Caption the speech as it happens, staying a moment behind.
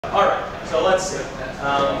All right, so let's see.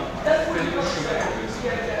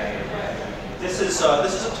 This is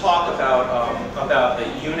a talk about the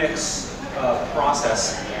UNIX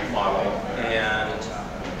process model and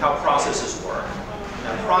how processes work.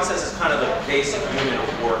 Now, process is kind of the basic unit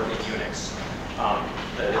of work in UNIX.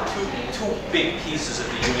 The two big pieces of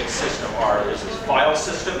the UNIX system are there's this file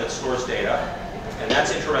system that stores data, and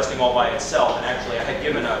that's interesting all by itself. And actually, I had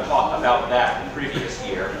given a talk about that the previous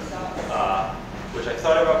year, which I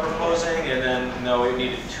thought about proposing, and then no, it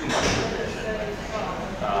needed too much revision.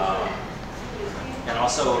 And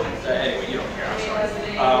also, anyway, you don't care, I'm sorry.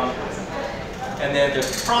 And then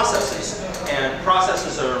there's processes, and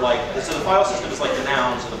processes are like, so the file system is like the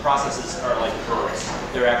nouns, and the processes are like verbs.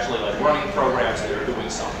 They're actually like running programs that are doing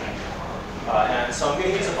something. And so I'm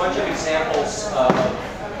going to use a bunch of examples of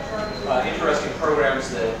interesting programs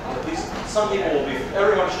that at least some people will be,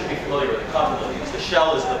 everyone should be familiar with a couple of these. The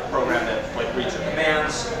shell is the program that like reads your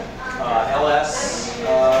commands. LS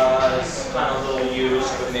is kind of a little used,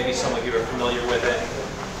 but maybe some of you are familiar with it.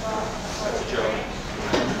 That's a joke.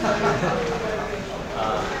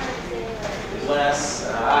 Less,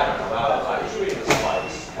 I don't know, I was reading the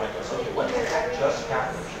slides. Okay, what just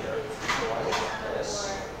happened here? This.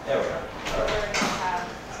 There we go. All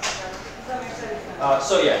right.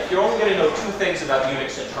 So yeah, if you're only going to know two things about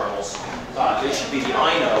Unix internals, it should be the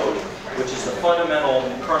inode, which is the fundamental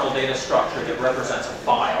kernel data structure that represents a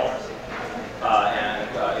file.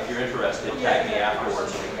 If you're interested, tag me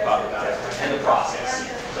afterwards and we can talk about it. And the process.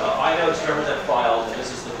 So inodes represent files, and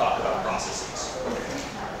this is the talk about processes.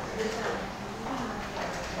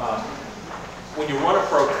 When you run a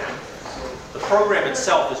program, the program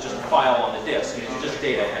itself is just a file on the disk. It's just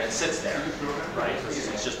data, and it sits there, right?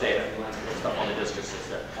 It's just data. Stuff on the disk just sits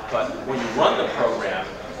there. But when you run the program,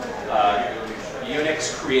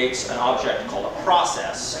 Unix creates an object called a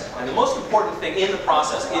process. And the most important thing in the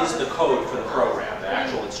process is the code for the program, the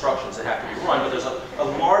actual instructions that have to be run. But there's a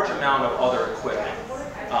large amount of other equipment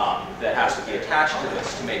that has to be attached to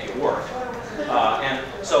this to make it work. And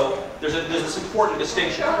so there's this important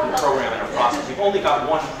distinction between a program and a process. You've only got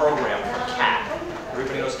one program for cat.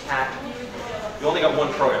 Everybody knows cat? You only got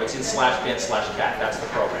one program. It's in /bin/cat. That's the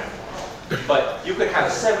program. But you could have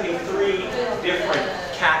 73 different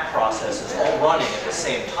cat processes all running at the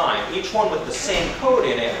same time, each one with the same code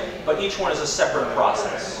in it, but each one is a separate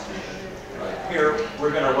process. Here,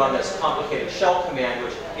 we're going to run this complicated shell command,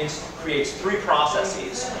 which creates 3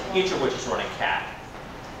 processes, each of which is running cat.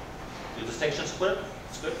 The distinction's clear?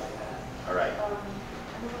 It's good? All right.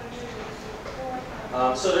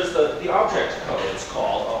 So there's the object code, it's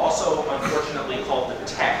called, also unfortunately called the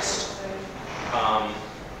text.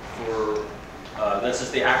 This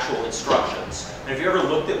is the actual instructions. And if you ever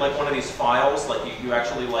looked at like one of these files, like you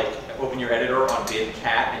actually like open your editor on bin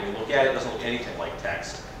cat and you look at it, it doesn't look anything like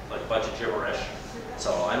text, like a bunch of gibberish.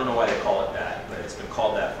 So I don't know why they call it that, but it's been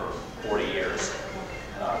called that for 40 years.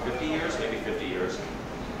 50 years? Maybe 50 years.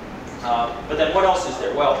 But then what else is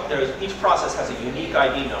there? Well, each process has a unique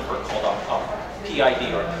ID number called a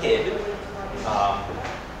PID or PID.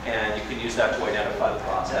 And you can use that to identify the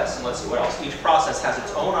process. And let's see what else. Each process has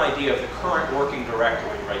its own ID of the current working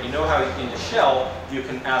directory, right? You know how in the shell, you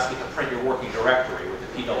can ask it to print your working directory with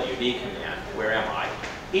the pwd command, where am I?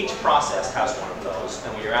 Each process has one of those.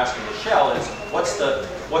 And when you're asking the shell is, what's the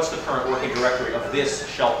current working directory of this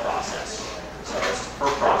shell process? So this is per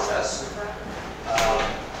process.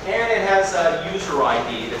 And it has a user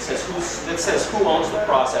ID that says who owns the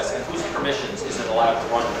process and whose permissions is it allowed to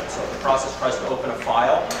run with. So if the process tries to open a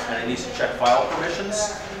file and it needs to check file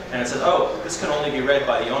permissions, and it says, oh, this can only be read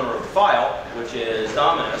by the owner of the file, which is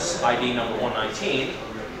Dominus, ID number 119.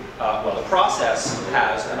 Well, the process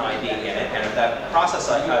has an ID in it, and if that process,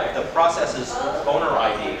 if the process's owner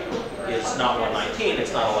ID is not 119,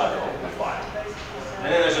 it's not allowed to open the file.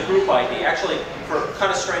 And then there's a group ID. Actually, for kind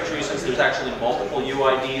of strange reasons, there's actually multiple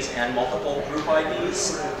UIDs and multiple group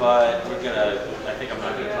IDs, but I think I'm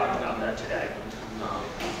not going to talk about that today.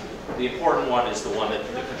 The important one is the one that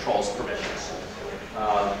controls permissions.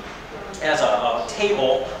 It has a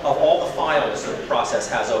table of all the files that the process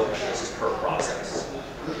has open. This is per process,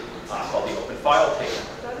 called the open file table.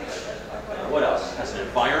 What else? It has an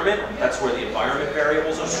environment. That's where the environment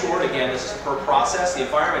variables are stored. Again, this is per process. The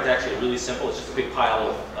environment is actually really simple. It's just a big pile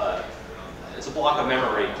of, it's a block of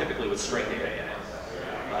memory, typically with string data in it.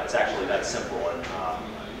 It's actually that simple. And,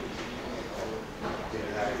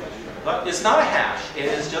 but it's not a hash. It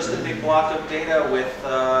is just a big block of data with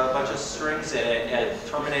a bunch of strings in it, and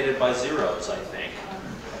terminated by zeros, I think.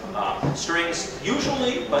 Strings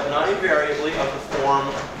usually, but not invariably, of the form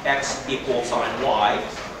x equals sign y.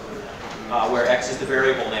 Where x is the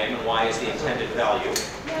variable name and y is the intended value.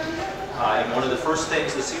 And one of the first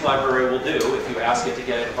things the C library will do, if you ask it to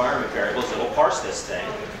get environment variables, it'll parse this thing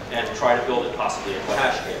and try to build it possibly into a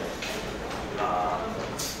hash table.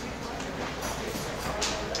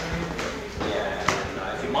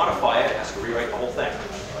 And if you modify it, it has to rewrite the whole thing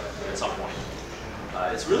at some point.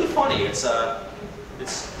 It's really funny. The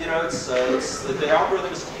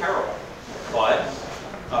algorithm is terrible, but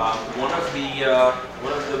one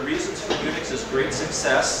of the reasons for Unix's great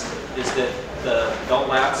success is that the Bell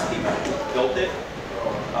Labs people who built it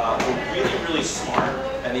were really, really smart,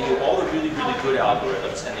 and they knew all the really, really good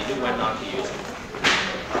algorithms, and they knew when not to use them.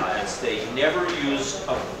 And they never used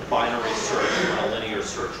a binary search when a linear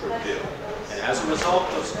search would do. And as a result,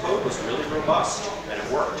 this code was really robust, and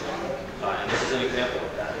it worked. And this is an example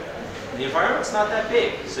of that. And the environment's not that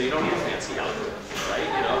big, so you don't need a fancy algorithm, right?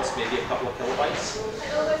 You know, it's maybe a couple of kilobytes.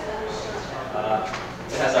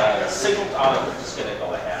 It has a signal. I'm just going to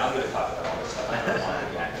go ahead. I'm going to talk about all this stuff. I don't want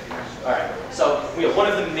to yet. All right. So one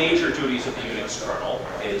of the major duties of the Unix kernel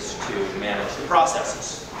is to manage the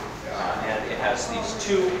processes. And it has these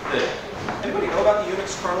two. Anybody know about the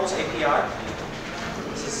Unix kernel's API?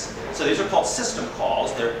 So these are called system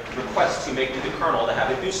calls. They're requests you make to the kernel to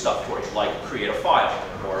have it do stuff for you, like create a file,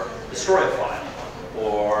 or destroy a file,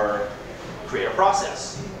 or create a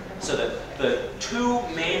process. So that the two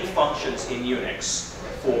main functions in Unix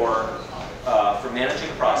for managing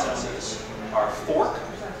processes are fork,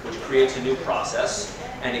 which creates a new process,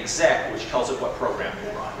 and exec, which tells it what program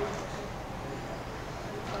to run.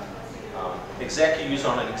 Exec you use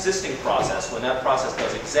on an existing process. When that process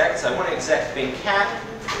does exec, so I want to exec bin cat.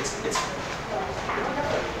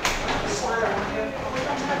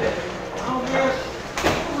 Oh man,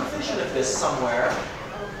 a revision of this somewhere.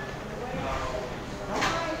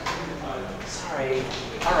 Sorry.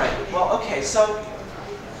 All right. Well, okay. So,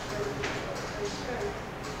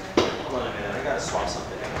 hold on a minute. I gotta swap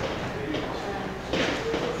something out.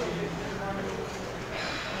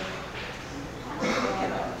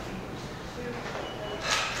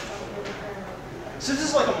 So this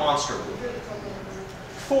is like a monster loop.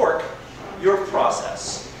 Fork your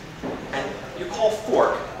process, and you call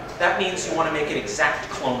fork. That means you want to make an exact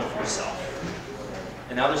clone of yourself.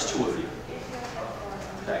 And now there's two of you.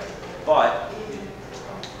 Okay. But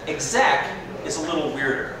exec is a little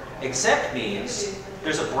weirder. Exec means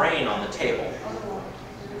there's a brain on the table,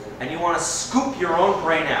 and you want to scoop your own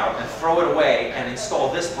brain out and throw it away and install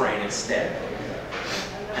this brain instead.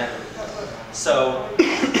 And so,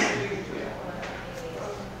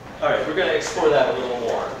 all right, we're going to explore that a little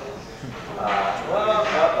more.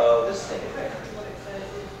 This thing.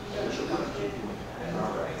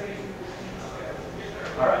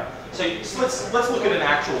 All right. So let's look at an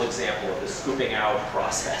actual example of this scooping out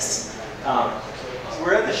process.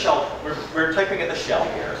 We're at the shell. We're typing at the shell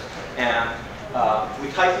here, and we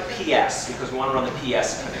type PS because we want to run the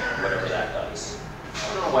PS command, whatever that does.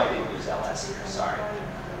 I don't know why I didn't use ls here. Sorry.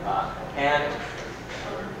 And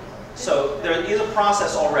so there is a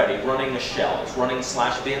process already running the shell. It's running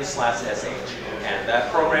 /bin/sh, and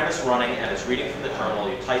that program is running and it's reading from the terminal.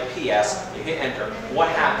 You type PS, you hit enter. What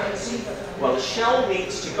happens? Well, the shell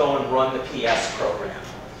needs to go and run the PS program.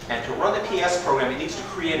 And to run the PS program, it needs to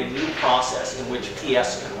create a new process in which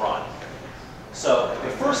PS can run. So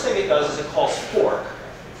the first thing it does is it calls fork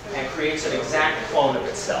and creates an exact clone of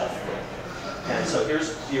itself. And so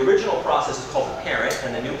here's the original process is called the parent,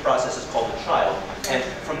 and the new process is called the child. And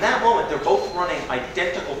from that moment, they're both running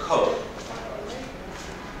identical code.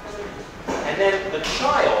 And then the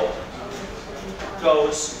child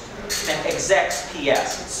goes and execs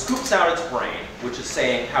PS. It scoops out its brain, which is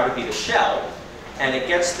saying how to be the shell, and it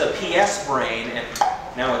gets the PS brain, and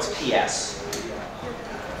now it's PS.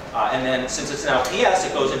 And then since it's now PS,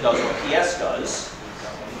 it goes and does what PS does.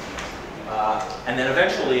 And then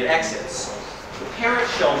eventually it exits. The parent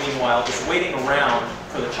shell, meanwhile, is waiting around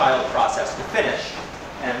for the child process to finish.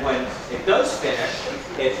 And when it does finish,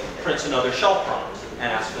 it prints another shell prompt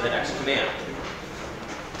and asks for the next command.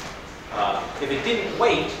 If it didn't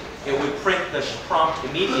wait, it would print the prompt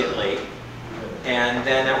immediately, and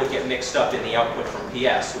then that would get mixed up in the output from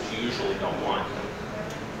PS, which you usually don't want.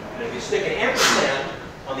 And if you stick an ampersand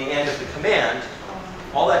on the end of the command,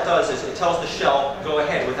 all that does is it tells the shell, go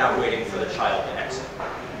ahead without waiting for the child to exit.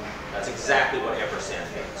 That's exactly what ampersand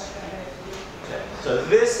means. Okay. So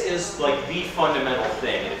this is like the fundamental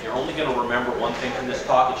thing, and if you're only going to remember one thing from this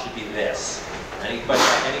talk, it should be this. Any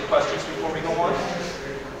questions before we go on?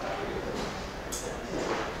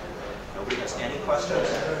 Nobody has any questions?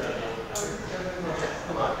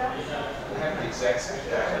 Come on.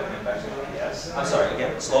 I'm sorry,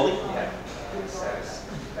 again, slowly?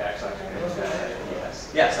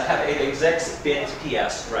 Yes, I have execs bins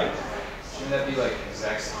PS, right. Shouldn't that be like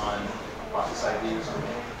execs on process ID or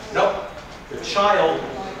something? Nope. The child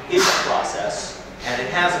is a process, and it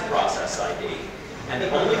has a process ID. And the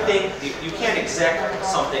only thing, you can't exec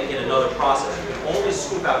something in another process. You can only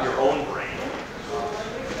scoop out your own brain.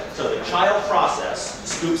 So the child process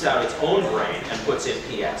scoops out its own brain and puts in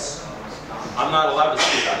PS. I'm not allowed to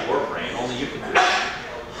scoop out your brain, only you can do that.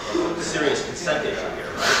 Serious consent issue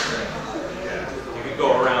here, right? You could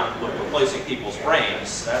go around replacing people's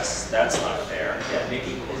brains. That's not fair. Yeah,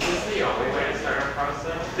 Nikki? Is this the only way to start a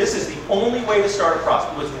process? This is the only way to start a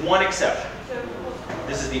process, with one exception.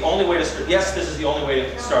 This is the only way to start. Yes, this is the only way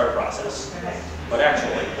to start a process. But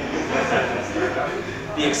actually,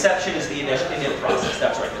 the exception is the init process.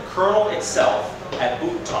 That's right. The kernel itself, at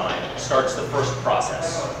boot time, starts the first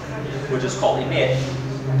process, which is called init,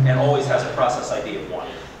 and always has a process ID of 1.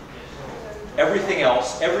 Everything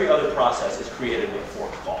else, every other process is created with a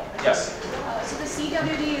fork call. Yes? So the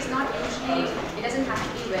CWD is not usually, it doesn't have to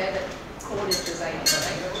be where the code is residing,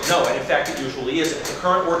 right? No, and in fact it usually isn't. The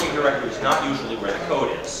current working directory is not usually where the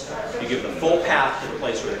code is. You give the full path to the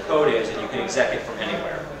place where the code is, and you can exec it from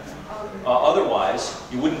anywhere. Otherwise,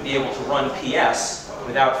 you wouldn't be able to run PS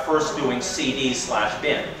without first doing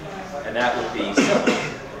cd/bin, and that would be silly,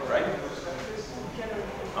 right?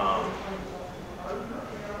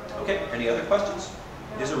 Okay, any other questions?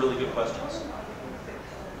 These are really good questions.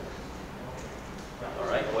 All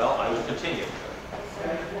right, well, I will continue.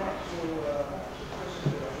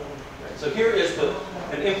 So here is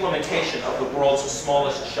an implementation of the world's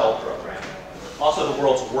smallest shell program. Also the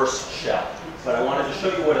world's worst shell. But I wanted to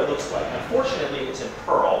show you what it looks like. Unfortunately, it's in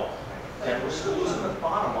Perl, and we're still losing the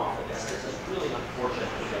bottom off of this. This is really unfortunate.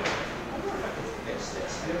 Fix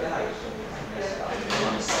this.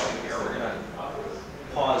 We're going to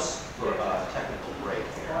pause for a technical break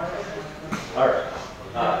here. All right.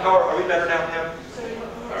 Are we better now, Pam?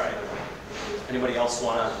 All right. Anybody else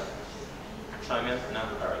want to chime in? No?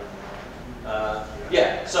 All right.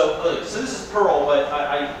 Yeah, so this is Perl, but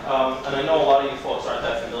and I know a lot of you folks aren't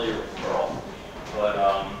that familiar with Perl, but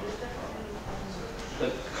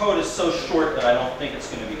the code is so short that I don't think it's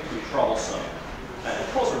going to be too troublesome. And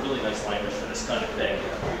Perl's a really nice language for this kind of thing,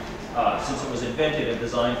 since it was invented and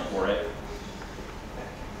designed for it.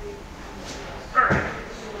 All right.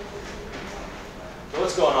 So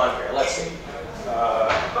what's going on here? Let's see.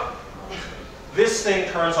 This thing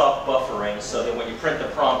turns off buffering so that when you print the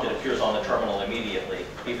prompt, it appears on the terminal immediately,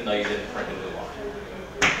 even though you didn't print a new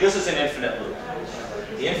line. This is an infinite loop.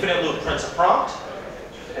 The infinite loop prints a prompt,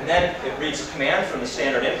 and then it reads a command from the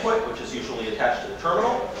standard input, which is usually attached to the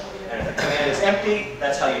terminal. And if the command is empty,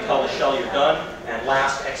 that's how you tell the shell you're done, and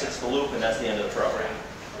last exits the loop, and that's the end of the program.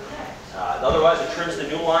 Otherwise, it trims the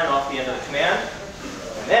new line off the end of the command,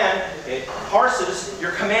 and then it parses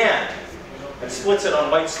your command and splits it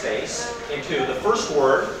on white space into the first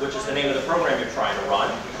word, which is the name of the program you're trying to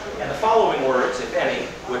run, and the following words, if any,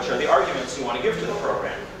 which are the arguments you want to give to the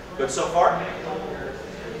program. Good so far?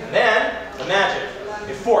 And then, the magic.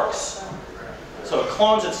 It forks. So it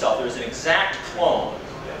clones itself. There's an exact clone.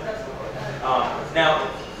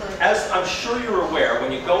 Now, as I'm sure you're aware,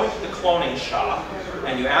 when you go into the cloning shop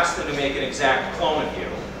and you ask them to make an exact clone of you,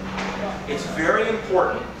 it's very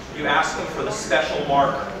important you ask them for the special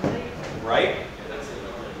marker. Right?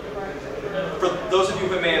 For those of you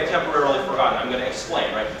who may have temporarily forgotten, I'm going to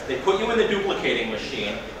explain, right? They put you in the duplicating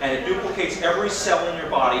machine, and it duplicates every cell in your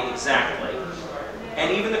body exactly,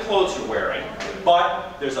 and even the clothes you're wearing,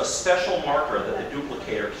 but there's a special marker that the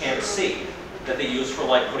duplicator can't see that they use for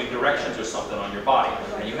like putting directions or something on your body.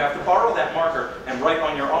 And you have to borrow that marker and write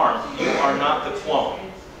on your arm, you are not the clone.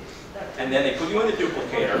 And then they put you in the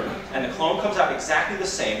duplicator, and the clone comes out exactly the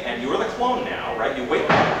same, and you're the clone now, right? You wake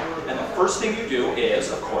up, and the first thing you do is,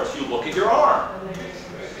 of course, you look at your arm.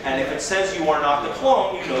 And if it says you are not the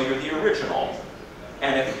clone, you know you're the original.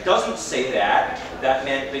 And if it doesn't say that, that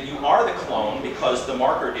meant that you are the clone because the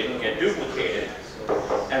marker didn't get duplicated.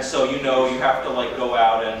 And so you know you have to like go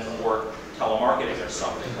out and work telemarketing or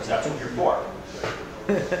something, because that's what you're for.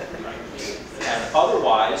 Right? And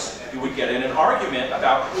otherwise, you would get in an argument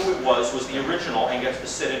about who it was the original and gets to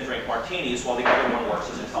sit and drink martinis while the other one works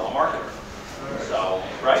as a telemarketer. So,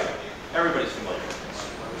 right? Everybody's familiar with this.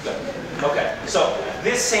 Good. Okay, so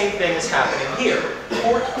this same thing is happening here.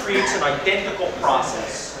 Fork creates an identical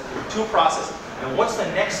process, two processes. And what's the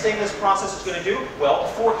next thing this process is going to do? Well,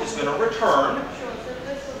 fork is going to return,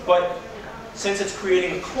 but since it's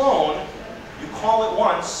creating a clone, you call it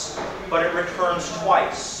once, but it returns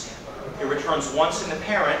twice. It returns once in the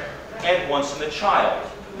parent and once in the child.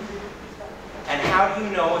 And how do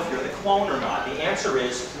you know if you're the clone or not? The answer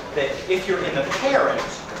is that if you're in the parent,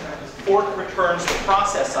 fork returns the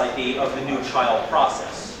process ID of the new child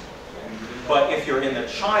process. But if you're in the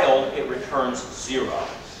child, it returns 0.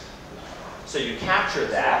 So you capture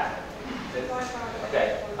that.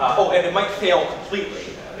 Okay. Oh, and it might fail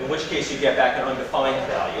completely, in which case you get back an undefined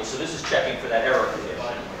value. So this is checking for that error condition.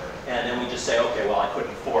 And then we just say, okay, well, I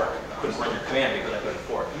couldn't fork. I couldn't run your command because I couldn't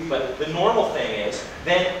fork. But the normal thing is,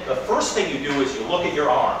 then the first thing you do is you look at your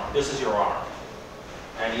arm. This is your arm.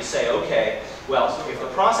 And you say, okay, well, if the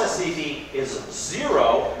process CD is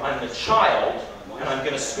 0, I'm the child, and I'm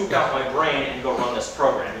going to scoop out my brain and go run this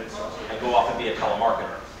program and go off and be a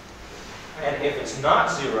telemarketer. And if it's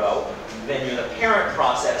not 0, then you're the parent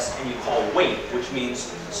process and you call wait, which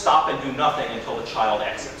means stop and do nothing until the child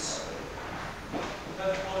exits.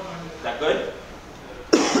 Is that good?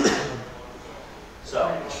 So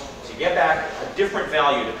you get back a different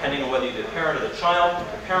value depending on whether you're the parent or the child.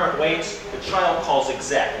 The parent waits, the child calls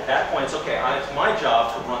exec. At that point, it's okay, it's my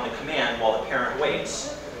job to run the command while the parent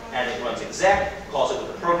waits. And it runs exec, calls it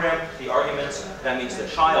with the program, the arguments. That means the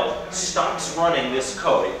child stops running this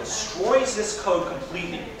code. It destroys this code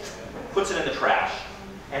completely, puts it in the trash,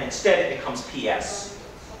 and instead it becomes PS,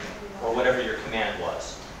 or whatever your command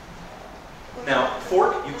was. Now,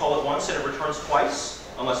 fork, you call it once and it returns twice,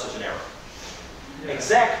 unless there's an error.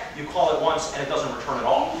 Exec, you call it once and it doesn't return at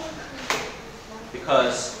all.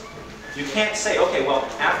 Because you can't say, okay, well,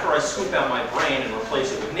 after I scoop out my brain and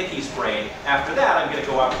replace it with Nikki's brain, after that I'm going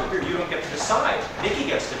to go out for a beer. You don't get to decide. Nikki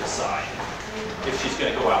gets to decide if she's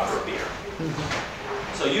going to go out for a beer.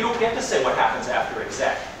 So you don't get to say what happens after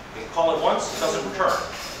exec. You call it once, it doesn't return.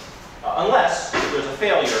 Unless there's a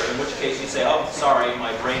failure, in which case you say, oh, sorry,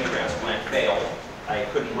 my brain transplant failed. I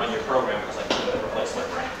couldn't run your program because I couldn't replace my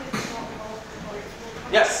brain.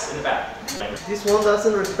 Yes, in the back. This one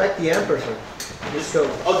doesn't respect the ampersand. This code.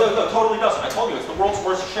 Oh, no, totally doesn't. I told you, it's the world's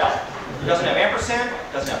worst shell. It doesn't have ampersand,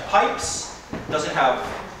 doesn't have pipes, doesn't have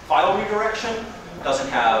file redirection, doesn't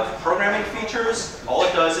have programming features. All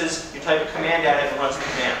it does is you type a command at it and runs the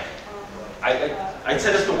command. I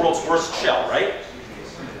said it's the world's worst shell, right?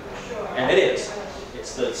 And it is.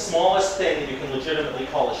 It's the smallest thing that you can legitimately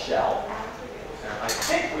call a shell. And I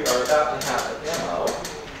think we are about to have a demo.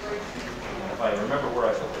 If I remember where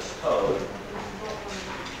I put this code.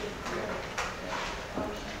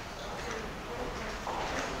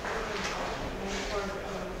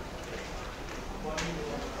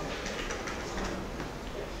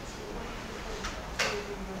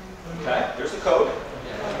 Okay, there's the code.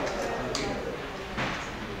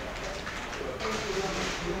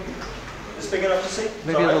 Is this big enough to see?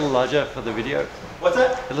 Maybe a little larger for the video. What's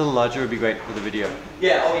that? A little larger would be great for the video.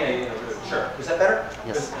 Yeah, oh yeah, sure. Is that better?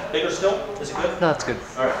 Yes. Bigger still? Is it good? No, that's good.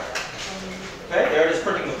 All right. Okay, there it is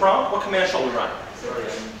printing the prompt. What command shall we run?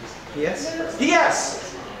 Yes?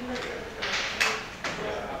 Yes!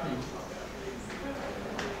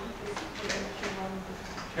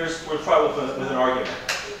 We'll try with an argument.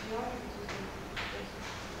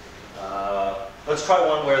 Let's try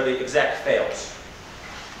one where the exec fails.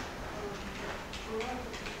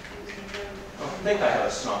 I think I have a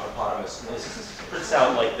Snonkopotamus. This prints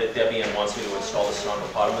out like that Debian wants me to install the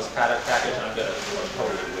Snonkopotamus package, and I'm going to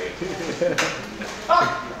totally wait.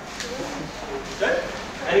 Good.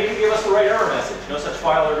 And he didn't give us the right error message. No such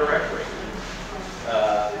file or directory.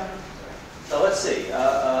 So let's see.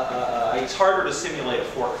 It's harder to simulate a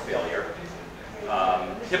fork failure.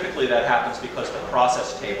 Typically that happens because the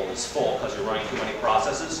process table is full because you're running too many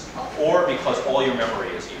processes, or because all your memory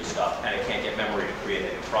is used up and it can't get memory to create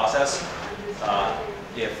a new process.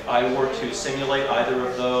 If I were to simulate either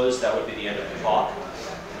of those, that would be the end of the talk.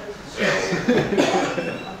 So,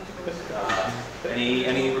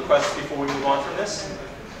 any requests before we move on from this?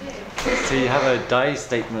 So you have a die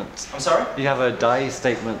statement. I'm sorry? You have a die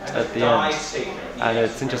statement at the Die end. statement. And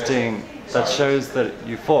Yes. it's interesting, that shows that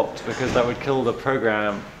you forked, because that would kill the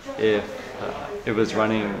program if it was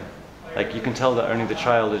running, like you can tell that only the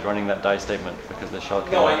child is running that die statement because the shell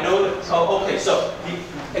can't. No, I know that. Oh, okay. So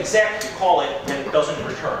the exec, you call it, and it doesn't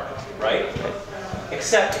return, right?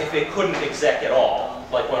 Except if it couldn't exec at all,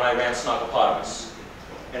 like when I ran Snonkopotamus.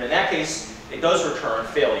 And in that case, it does return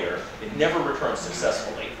failure. It never returns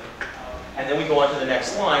successfully. And then we go on to the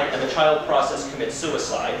next line, and the child process commits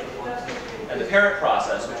suicide. And the parent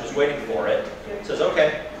process, which was waiting for it, says,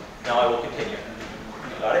 okay, now I will continue.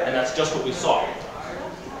 Got it? And that's just what we saw,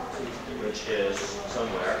 which is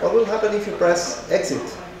somewhere. What will happen if you press exit?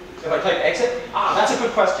 If I type exit? Ah, that's a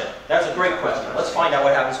good question. That's a great question. Let's find out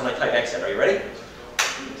what happens when I type exit. Are you ready?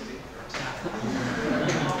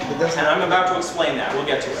 And I'm about to explain that. We'll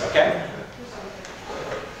get to it, okay?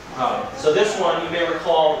 So this one, you may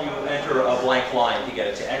recall, you enter a blank line to get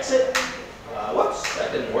it to exit. Whoops,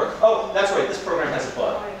 that didn't work. Oh, that's right, this program has a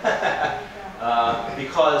bug.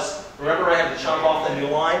 Because, remember I had to chomp off the new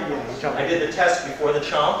line? I did the test before the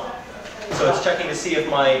chomp. So it's checking to see if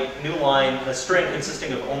my new line, the string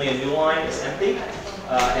consisting of only a new line, is empty.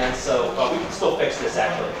 And so we can still fix this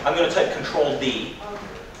actually. I'm going to type Control D,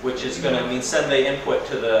 which is going to mean send the input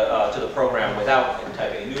to the program without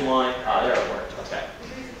typing a new line. There it worked. Okay.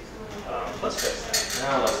 Let's fix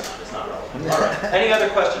that. No, let's not. It's not relevant. All right. Any other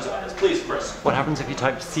questions on this? Please, Chris. What happens if you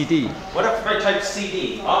type CD? What if I type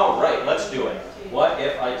CD? All right, let's do it. What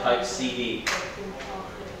if I type CD?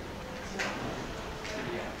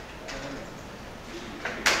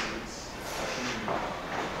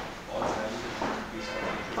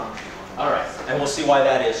 All right, and we'll see why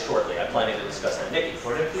that is shortly. I'm planning to discuss that. Nikki.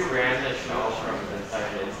 What if you ran the shell from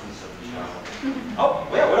inside the instance of the shell? Oh,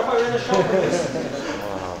 yeah, what if I ran the shell from this?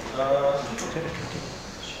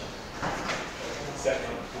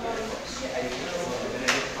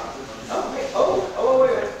 Wait. Oh,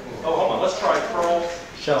 hold on. Let's try curl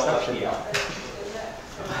shell. Yeah.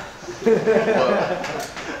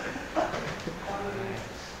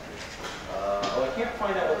 I can't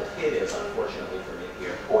find out what the kid is, unfortunately, for me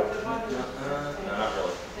here. No, not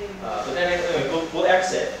really. But then anyway, we'll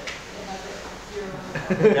exit.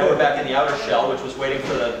 Now we're back in the outer shell, which was waiting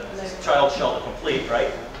for the child shell to complete,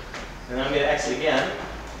 right? And then I'm going to exit again.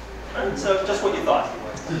 And so just what you thought.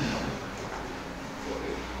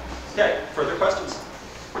 Okay, further questions?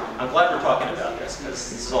 I'm glad we're talking about this, because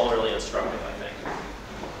this is all really instructive, I think.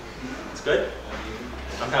 It's good?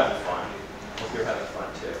 I'm having fun. Hope you're having fun,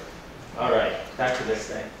 too. All right, back to this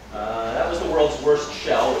thing. That was the world's worst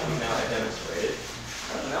shell, which we now have demonstrated.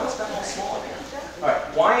 Now it's gotten all small again. All right,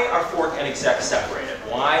 why are fork and exec separated?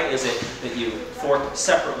 Why is it that you fork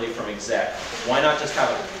separately from exec? Why not just have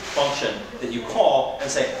a function that you call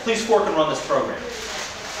and say, please fork and run this program?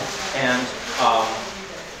 And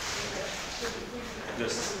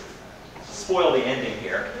just spoil the ending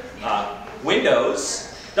here.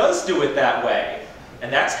 Windows does do it that way,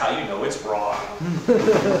 and that's how you know it's wrong.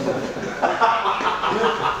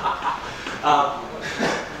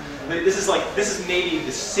 This is maybe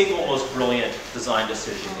the single most brilliant design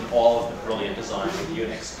decision in all of the brilliant designs of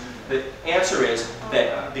Unix. The answer is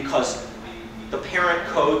that because the parent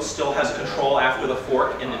code still has control after the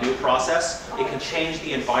fork in the new process, it can change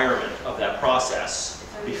the environment of that process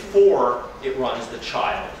before it runs the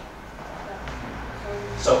child.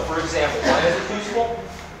 So for example, why is it useful?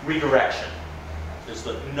 Redirection is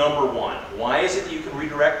the number one. Why is it that you can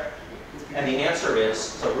redirect? And the answer is,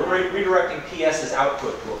 so we're redirecting PS's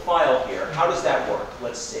output to a file here. How does that work?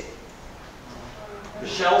 Let's see. The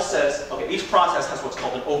shell says, okay, each process has what's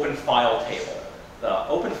called an open file table. The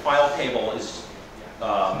open file table is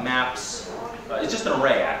maps, it's just an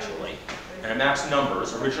array actually, and it maps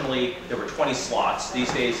numbers. Originally there were 20 slots.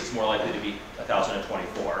 These days it's more likely to be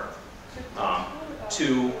 1,024.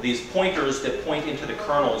 To these pointers that point into the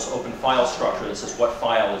kernel's open file structure that says what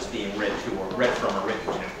file is being read to or read from or written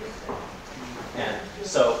to. And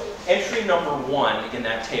so entry number 1 in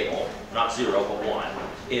that table, not 0 but 1,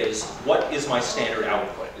 is what is my standard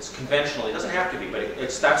output. It's conventionally, it doesn't have to be, but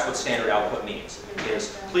that's what standard output means,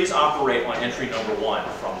 is please operate on entry number 1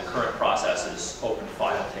 from the current process's open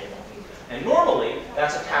file table. And normally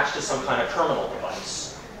that's attached to some kind of terminal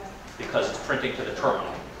device because it's printing to the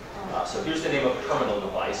terminal. So here's the name of the terminal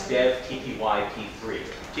device, dev TTY P3.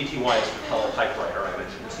 TTY is for teletypewriter, I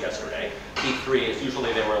mentioned this yesterday. P3 is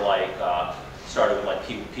usually they were like, started with like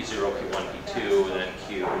P0, P1, P2, and then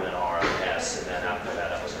Q, and then R, and S, and then after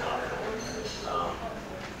that was common.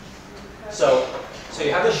 So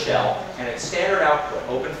you have the shell, and its standard output,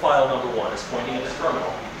 open file number 1, is pointing at the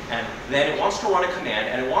terminal. And then it wants to run a command,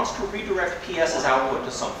 and it wants to redirect PS's output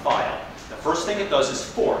to some file. The first thing it does is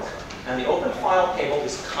fork, and the open file table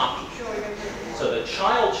is copied. So the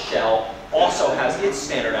child shell also has its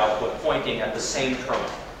standard output pointing at the same terminal.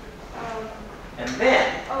 And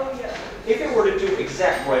then, if it were to do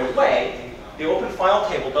exec right away, the open file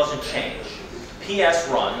table doesn't change. PS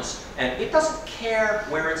runs, and it doesn't care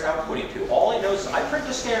where it's outputting to. All it knows is I print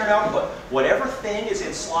the standard output. Whatever thing is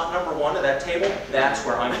in slot number 1 of that table, that's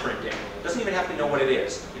where I'm printing. It doesn't even have to know what it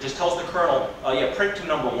is. It just tells the kernel, yeah, print to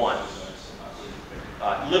number 1.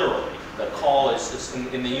 Literally, the call is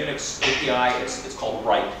in the Unix API, it's called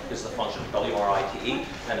write, is the function, W-R-I-T-E,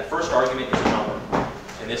 and the first argument is a number.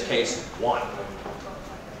 In this case, 1.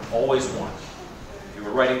 Always 1. If you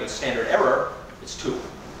were writing the standard error, it's 2.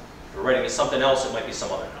 If you're writing to something else, it might be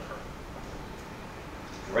some other number.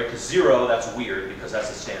 If you write to 0, that's weird because that's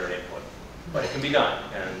the standard input. But it can be done,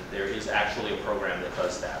 and there is actually a program that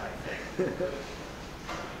does that, I think. I don't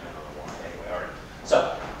know why. Anyway, all right.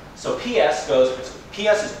 So So PS goes,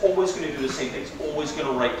 PS is always going to do the same thing. It's always going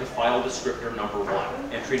to write to file descriptor number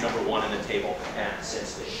 1, entry number 1 in the table. And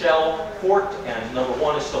since the shell forked and number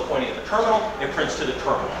 1 is still pointing at the terminal, it prints to the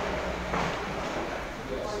terminal.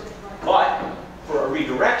 But for a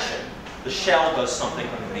redirection, the shell does something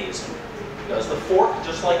amazing. It does the fork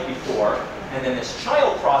just like before, and then this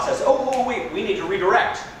child process, oh wait, we need to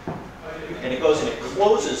redirect. And it goes and it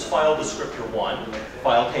closes file descriptor 1,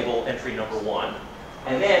 file table entry number 1,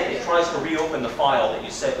 and then it tries to reopen the file that you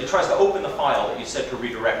said, it tries to open the file that you said to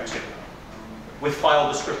redirect to with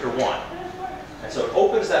file descriptor 1. And so it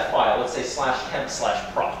opens that file, let's say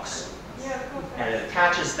 /temp/procs, and it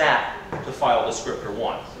attaches that to file descriptor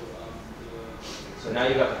 1. So now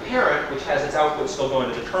you've got the parent, which has its output still going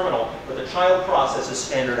to the terminal, but the child process's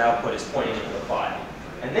standard output is pointing into the file.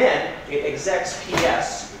 And then it execs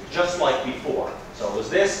PS just like before. So it was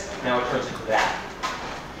this, now it turns into that.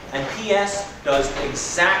 And PS does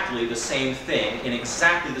exactly the same thing in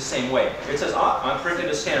exactly the same way. It says, I'm printing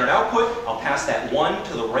a standard output. I'll pass that 1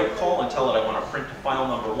 to the write call and tell it I want to print to file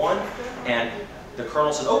number 1. And the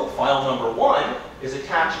kernel says, oh, file number 1 is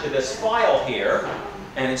attached to this file here.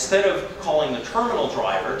 And instead of calling the terminal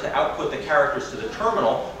driver to output the characters to the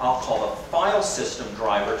terminal, I'll call the file system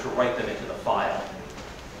driver to write them into the file.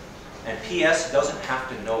 And PS doesn't have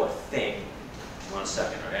to know a thing. 1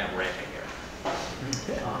 second, okay, I'm ranting here.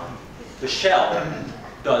 The shell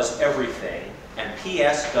does everything, and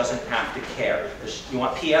PS doesn't have to care. You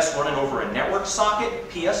want PS running over a network socket?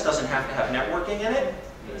 PS doesn't have to have networking in it.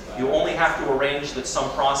 You only have to arrange that some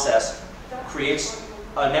process creates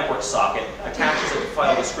a network socket, attaches it to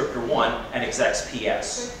file descriptor 1, and execs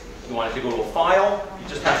PS. You want it to go to a file, you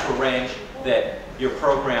just have to arrange that your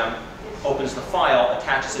program opens the file,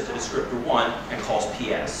 attaches it to descriptor 1, and calls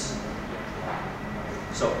PS.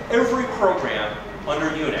 So every program under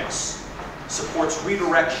Unix supports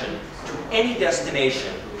redirection to any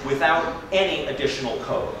destination without any additional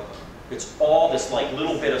code. It's all this like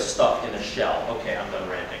little bit of stuff in a shell. Okay, I'm done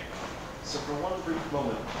ranting. So for one brief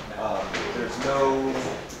moment, there's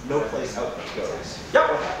no place output goes. Yep.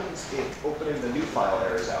 What happens if opening the new file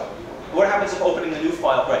errors out? What happens if opening the new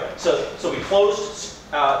file? Right. So we closed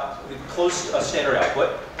a standard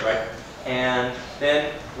output, right? And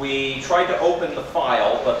then we tried to open the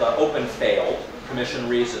file, but the open failed, permission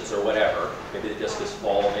reasons or whatever. Maybe the disk is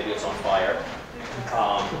full, maybe it's on fire.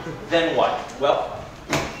 Then what? Well,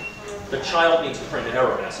 the child needs to print an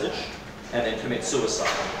error message and then commit suicide.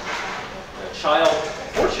 The child,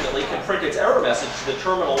 fortunately, can print its error message to the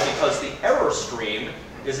terminal because the error stream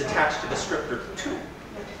is attached to descriptor 2.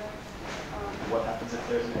 What happens if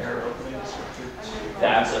there's an error opening descriptor 2?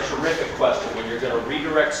 That's a terrific question. When you're going to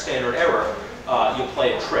redirect standard error, you'll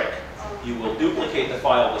play a trick. You will duplicate the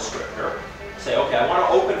file descriptor. Say, okay, I want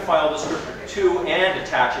to open file descriptor 2 and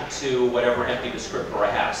attach it to whatever empty descriptor I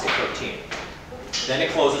have, say 13. Then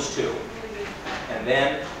it closes 2. And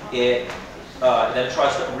then it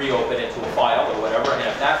tries to reopen it to a file or whatever, and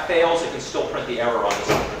if that fails, it can still print the error on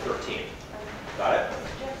descriptor 13. Got it?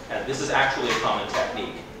 And this is actually a common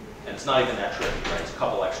technique. And it's not even that tricky, right? It's a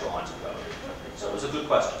couple extra lines of code. So it was a good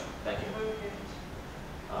question. Thank you.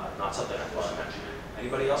 Not something I thought I mentioned.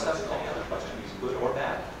 Anybody else have any other questions, good or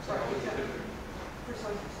bad? No.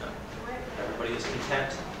 Everybody is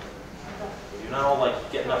content? You're not all like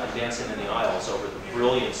getting up and dancing in the aisles over the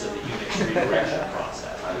brilliance of the Unix redirection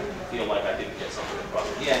process. I feel like I didn't get something across.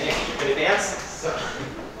 Yeah, Nick, you gonna dance?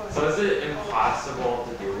 So is it impossible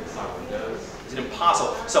to do this on Windows? Is it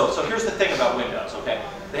impossible? So here's the thing about Windows, okay?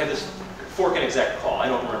 They have this fork and exec call. I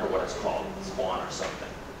don't remember what it's called. Spawn or something.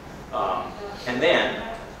 And then,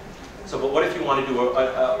 but what if you want to do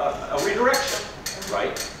a redirection,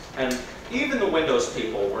 right? And even the Windows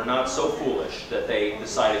people were not so foolish that they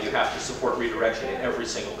decided you have to support redirection in every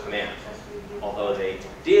single command. Although they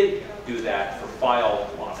did do that for file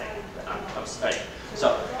logging. I'm saying.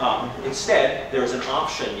 So instead, there's an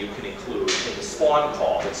option you can include in the spawn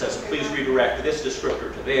call that says, please redirect this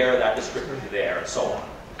descriptor to there, that descriptor to there, and so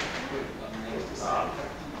on.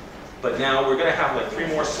 But now we're going to have like 3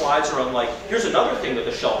 more slides around like, here's another thing that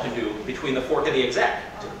the shell can do between the fork and the exec.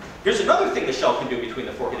 Here's another thing the shell can do between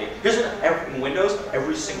the fork and the in Windows,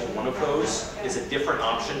 every single one of those is a different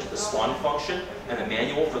option to the spawn function, and the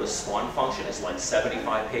manual for the spawn function is like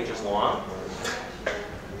 75 pages long.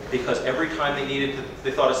 Because every time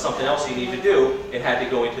they thought of something else you need to do, it had to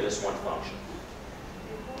go into this one function.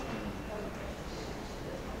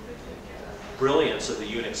 Brilliance of the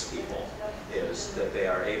Unix people is that they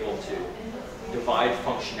are able to divide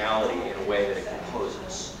functionality in a way that it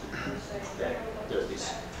composes. That there's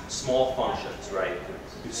these small functions, right?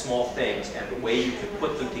 Do small things, and the way you can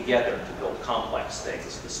put them together to build complex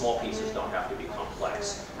things, the small pieces don't have to be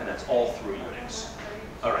complex, and that's all through Unix.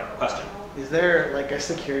 All right, question? Is there like a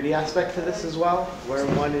security aspect to this as well, where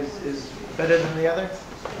one is better than the other?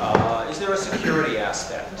 Is there a security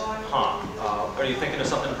aspect? Are you thinking of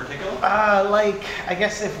something in particular? Like, I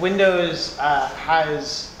guess if Windows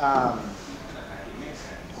has,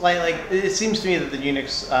 like it seems to me that the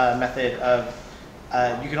Unix method of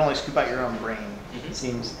you can only scoop out your own brain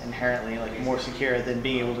seems inherently like more secure than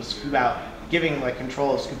being able to scoop out, giving like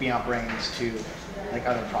control of scooping out brains to like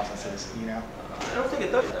other processes, you know? I don't think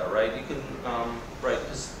it does that, right? You can, right,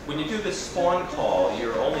 because when you do this spawn call,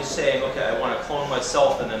 you're only saying, okay, I want to clone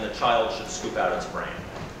myself, and then the child should scoop out its brain.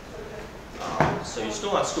 So you're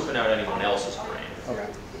still not scooping out anyone else's brain. Okay.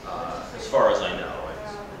 As far as I know,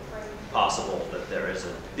 it's possible that there is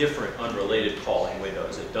a different, unrelated call in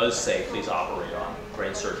Windows. It does say, please operate on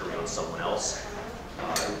brain surgery on someone else.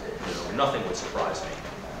 You know, nothing would surprise me.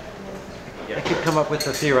 I could come up with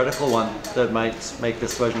a theoretical one that might make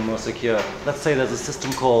this version more secure. Let's say there's a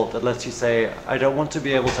system call that lets you say, I don't want to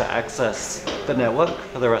be able to access the network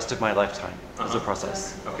for the rest of my lifetime as a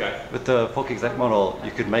process. Okay. With the fork exec model,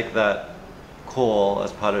 you could make that call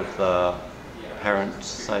as part of the parent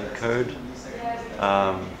side code.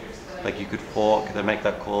 Like you could fork, then make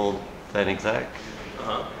that call, then exec.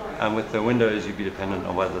 And with the Windows, you'd be dependent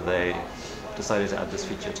on whether they decided to add this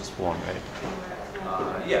feature to spawn, right?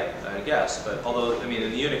 Yeah, I guess, but although, I mean,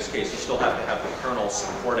 in the Unix case, you still have to have the kernel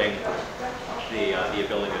supporting the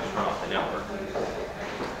ability to turn off the network.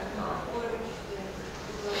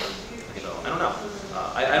 So, I don't know.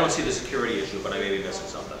 I don't see the security issue, but I may be missing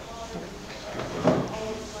something.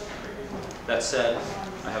 That said,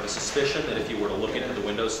 I have a suspicion that if you were to look into the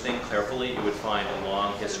Windows thing carefully, you would find a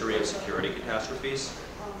long history of security catastrophes,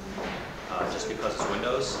 just because it's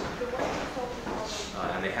Windows.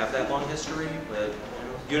 And they have that long history, but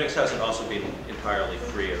Unix hasn't also been entirely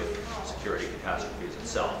free of security catastrophes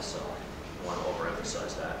itself, so I want to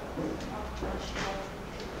overemphasize that.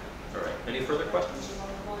 All right, any further questions?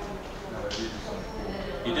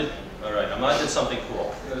 You did? All right, I did something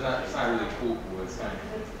cool. It's not really cool, it's kind of...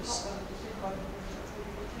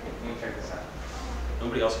 Let me check this out.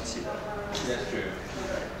 Nobody else can see that. That's true.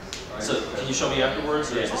 So can you show me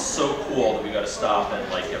afterwards? Or is this so cool that we got to stop and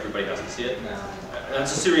like everybody doesn't see it? No.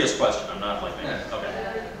 That's a serious question. I'm not like making it. Yeah.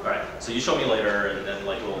 Okay. All right. So you show me later, and then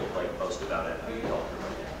like we'll like post about it.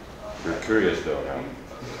 You're curious though, huh?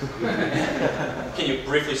 Can you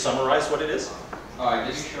briefly summarize what it is? Oh, I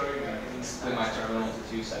just split my terminal into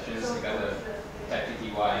two sections. You got the TTY,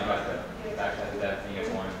 you got the backside of that thing as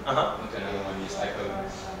one. Into another one, you just type code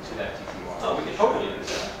to that TTY. Oh, we can totally do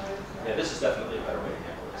that. Yeah, this is definitely a better way to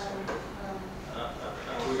handle this.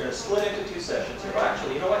 We're going to split into two sessions here. Well,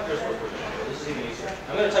 actually, you know what? Here's what we're going to do. This is even easier.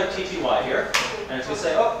 I'm going to type TTY here, and it's going to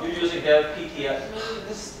say, oh, you're using dev PTS.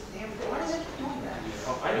 This damn, why is it doing that?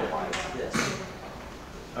 Oh, I know why it's this.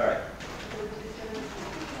 All right.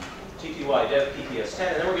 TTY dev PTS10,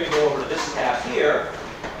 and then we're going to go over to this tab here,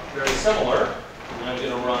 very similar, and I'm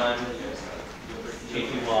going to run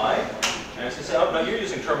TTY, and it's going to say, oh, no, you're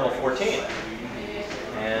using terminal 14.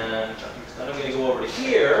 And then I'm going to go over to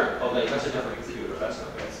here. Oh, that's a different computer. That's not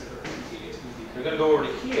good. We're going to go over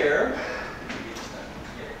to here,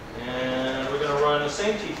 and we're going to run the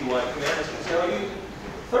same TTY command. It's going to say, oh, you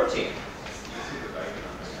 13.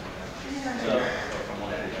 So,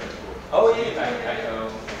 oh, yeah.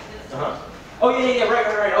 Oh, yeah,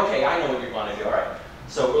 right. Okay, I know what you want to do. All right.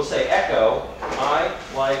 So we'll say echo, I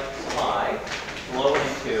like my, flow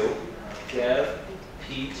into dev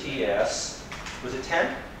PTS. Was it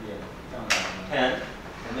 10? Yeah. 10.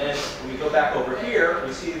 And then when we go back over here,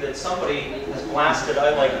 we see that somebody has blasted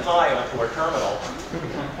I like pi onto our terminal.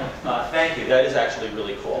 Thank you. That is actually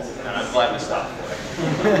really cool. And I'm glad we stopped for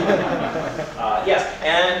it. Yes,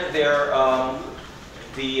 and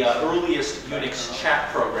the earliest Unix chat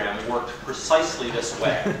program worked precisely this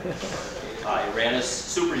way. It ran as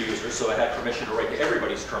super user, so it had permission to write to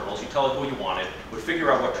everybody's terminals. You tell it who you wanted, would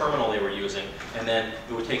figure out what terminal they were using, and then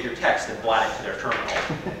it would take your text and blat it to their terminal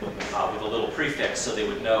with a little prefix so they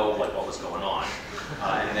would know what was going on.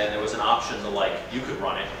 And then there was an option to you could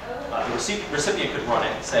run it. The recipient could run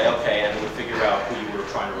it and say, okay, and it would figure out who you were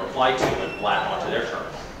trying to reply to and blat onto their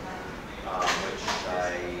terminal, which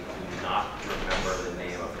I do not remember the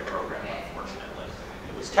name of the program, unfortunately.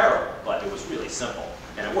 It was terrible, but it was really simple,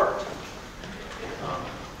 and it worked.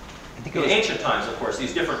 In ancient times, of course,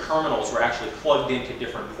 these different terminals were actually plugged into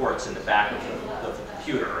different ports in the back of the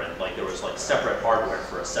computer, and there was separate hardware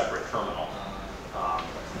for a separate terminal.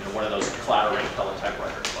 One of those clattering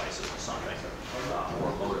teletypewriter devices or something,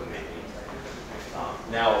 or modem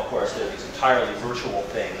entirely virtual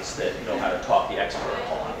things that know how to talk the X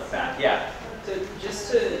protocol on the back. Yeah. So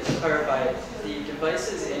just to clarify, the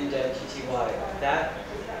devices in dev.tty, that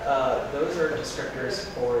those are descriptors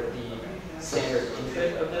for the standard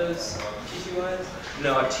input of those TTYs?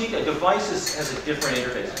 No, a device has a different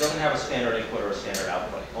interface. It doesn't have a standard input or a standard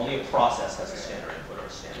output. Only a process has a standard input or a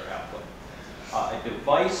standard output. A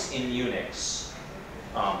device in UNIX,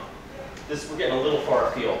 we're getting a little far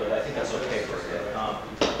afield, but I think that's okay for a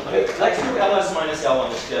bit. Let's do ls minus L on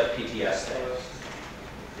this dev PTS thing.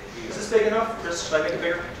 Is this big enough? Chris, should I make it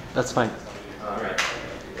bigger? That's fine. All right.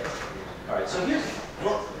 All right, so here's,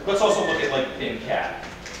 let's also look at like bin cat.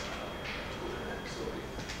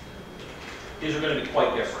 These are going to be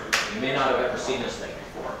quite different. You may not have ever seen this thing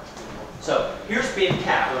before. So here's bin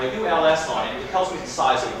cat. When I do ls on it, it tells me the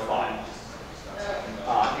size of the file.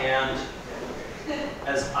 And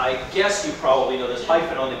as I guess you probably know, this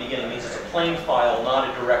hyphen on the beginning means it's a plain file, not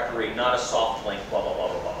a directory, not a soft link, blah, blah, blah,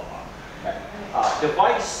 blah, blah, blah. Okay.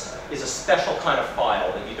 Device is a special kind of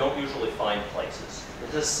file that you don't usually find places.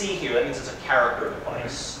 There's a C here, that means it's a character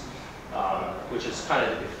device, which is kind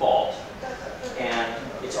of the default. And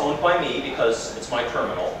it's owned by me because it's my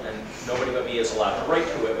terminal, and nobody but me is allowed to write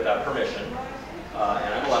to it without permission.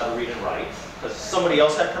 And I'm allowed to read and write. Because somebody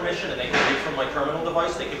else had permission and they could read from my terminal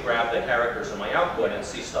device, they could grab the characters in my output and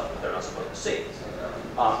see stuff that they're not supposed to see.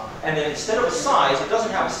 And then instead of a size, it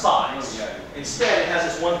doesn't have a size. Instead, it has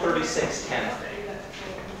this 13610 thing.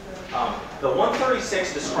 The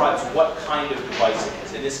 136 describes what kind of device it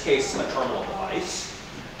is. In this case, a terminal device.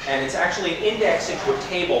 And it's actually indexing to a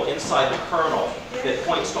table inside the kernel that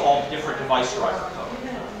points to all the different device driver code.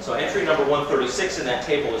 So entry number 136 in that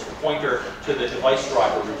table is the pointer to the device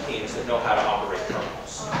driver routines that know how to operate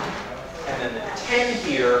terminals. And then the 10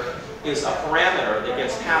 here is a parameter that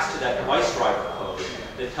gets passed to that device driver code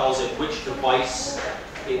that tells it which device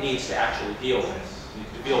it needs to actually deal with. You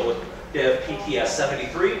need to deal with dev PTS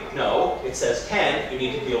 73? No, it says 10. You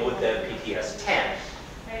need to deal with dev PTS 10.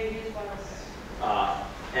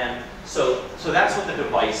 And so that's what the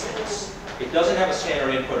device is. It doesn't have a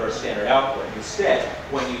standard input or a standard output. Instead,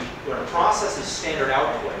 when a process's standard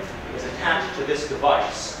output is attached to this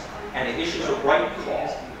device and it issues a write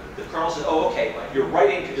call, the kernel says, oh, okay, you're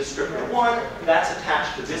writing to descriptor 1, that's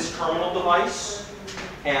attached to this terminal device,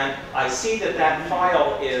 and I see that that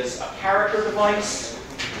file is a character device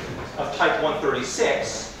of type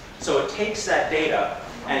 136, so it takes that data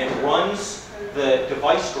and it runs the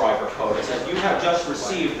device driver code. It says, you have just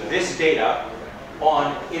received this data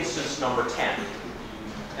on instance number 10.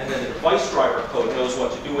 And then the device driver code knows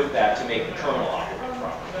what to do with that to make the terminal operate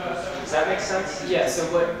properly. Does that make sense? Yeah, so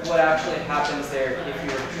what actually happens there if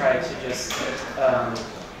you were trying to just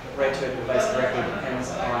write to a device directly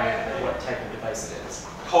depends on what type of device it is.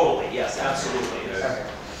 Totally, yes, absolutely. Okay.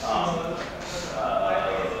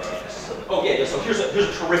 Oh yeah, so here's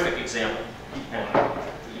a terrific example.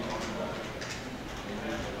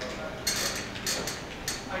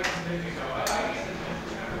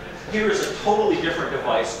 Here is a totally different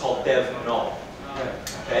device called dev null.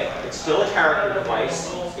 Okay, it's still a character device.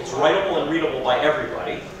 It's writable and readable by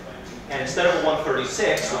everybody. And instead of a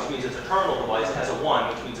 136, which means it's a terminal device, it has a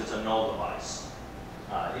 1, which means it's a null device.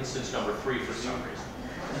 Instance number 3 for some reason.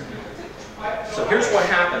 So here's what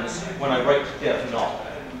happens when I write to dev null.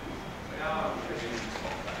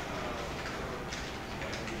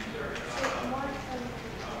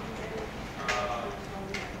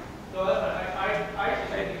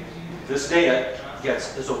 This data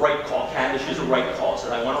is a write call. Cat issues a write call.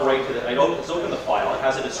 So I want to write to the, it's open the file. It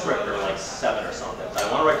has a descriptor like 7 or something. So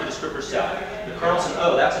I want to write to descriptor 7. The kernel says,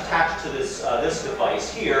 oh, that's attached to this this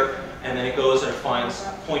device here, and then it goes and it finds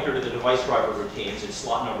pointer to the device driver routines in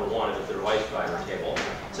slot number 1 of the device driver table.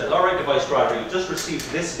 It says, all right, device driver, you just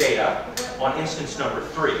received this data on instance number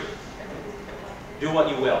 3. Do what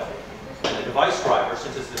you will. And the device driver,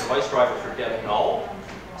 since it's the device driver for dev null,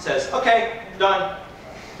 says, okay, done.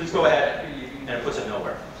 Please go ahead, and it puts it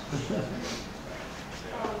nowhere.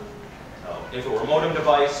 If it were a modem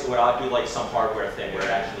device, it would do like some hardware thing where it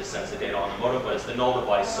actually sends the data on the modem, but it's the null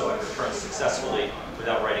device, so it returns successfully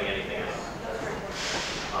without writing anything in.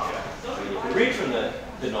 So you can read from the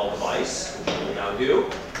null device, which we will now do.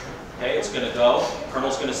 Okay, it's going to go. The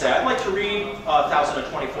kernel's going to say, I'd like to read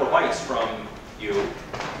 1,024 bytes from you,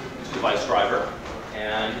 device driver.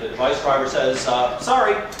 And the device driver says,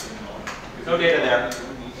 sorry, there's no data there.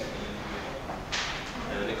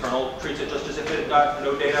 And the kernel treats it just as if it got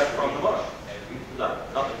no data from the modem.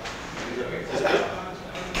 Nothing. Is it good?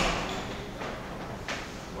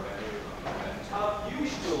 We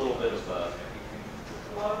should do a little bit of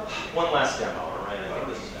one last demo, all right? I think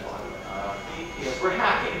this is fun. Because we're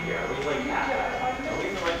hacking here. We like hack. Are we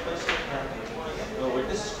in the right place here? Oh, wait,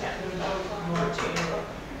 this is 10. 13.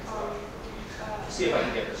 Let's see if I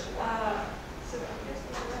can get this to work.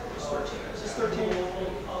 It's 13. Is this 13?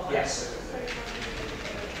 Yes.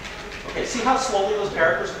 Okay, see how slowly those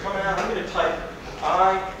characters are coming out? I'm going to type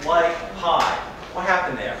I like pi. What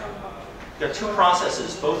happened there? There are two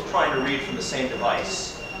processes, both trying to read from the same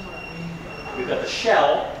device. We've got the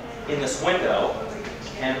shell in this window,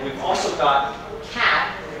 and we've also got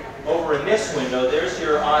cat over in this window. There's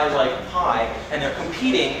your I like pi, and they're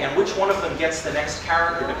competing, and which one of them gets the next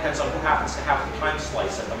character depends on who happens to have the time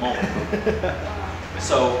slice at the moment.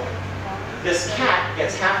 So this cat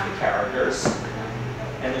gets half the characters,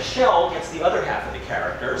 and the shell gets the other half of the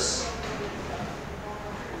characters.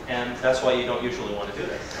 And that's why you don't usually want to do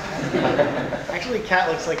this. Actually, cat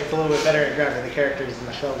looks like it's a little bit better at grabbing the characters than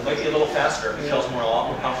the shell. It might be a little faster. The shell's a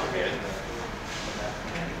lot more complicated.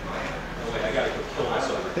 Oh, wait, I gotta go kill this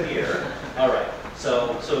over here. All right.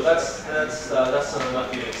 So that's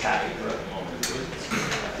enough Unix hacking for the moment.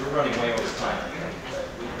 We're running way over time.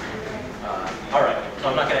 All right. So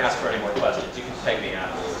I'm not going to ask for any more questions. You can peg me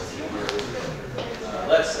afterwards.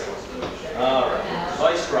 Let's see. All right.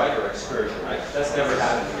 Device write or excursion, right? That's never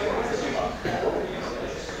happened before.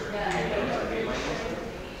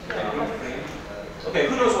 Okay,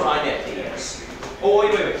 who knows what INET is? Oh,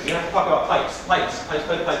 wait. You have to talk about pipes. Pipes. I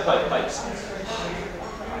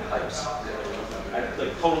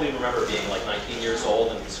like, totally remember being like 19 years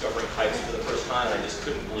old and discovering pipes for the first time, and I just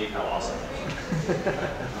couldn't believe how awesome it was.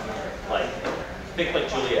 Like, think like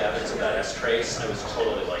Julia Evans about S-Trace. I was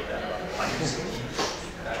totally like that about pipes.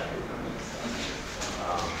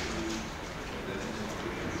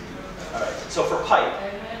 All right, so for pipe,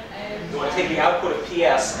 you want to take the output of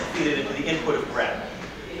PS and feed it into the input of grep.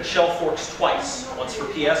 The shell forks twice, once for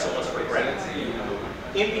PS and once for grep.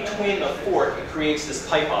 In between the fork, it creates this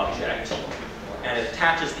pipe object, and it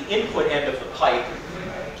attaches the input end of the pipe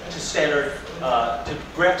to standard, to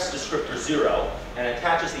grep's descriptor 0, and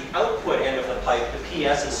attaches the output end of the pipe to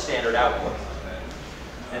PS's standard output.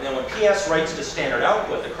 And then when PS writes to standard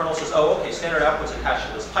output, the kernel says, oh, okay, standard output's attached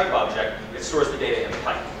to this pipe object. It stores the data in the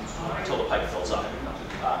pipe until the pipe fills up.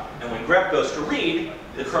 And when grep goes to read,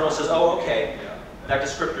 the kernel says, oh, okay, that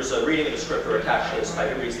descriptor's reading a descriptor attached to this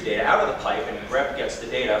pipe. It reads the data out of the pipe, and grep gets the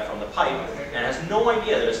data from the pipe and has no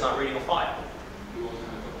idea that it's not reading a file.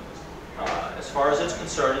 As far as it's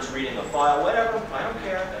concerned, it's reading a file, whatever, I don't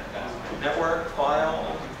care. Network,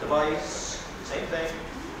 file, device, same thing.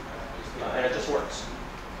 And it just works.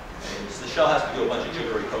 And so the shell has to do a bunch of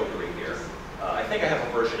jiggery pokery here. I think I have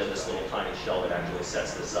a version of this little tiny shell that actually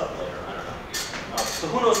sets this up later. I don't know. So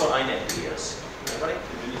who knows what INET is? Anybody?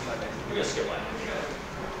 We're going to skip that.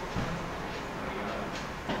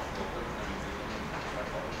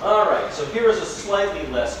 All right, so here is a slightly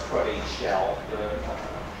less cruddy shell.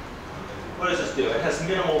 What does this do? It has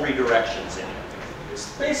minimal redirections in it. It's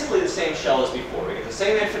basically the same shell as before. We get the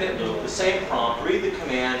same infinite loop, the same prompt, read the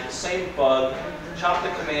command, the same bug, chop the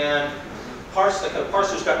command, parse the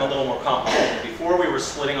parser's gotten a little more complicated. Before we were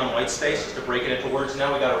splitting on white space just to break it into words.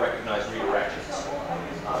 Now we got to recognize redirections.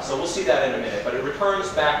 So we'll see that in a minute. But it returns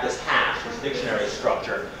back this hash, this dictionary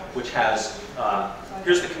structure, which has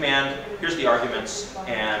here's the command, here's the arguments,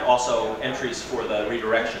 and also entries for the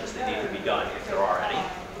redirections that need to be done if there are any.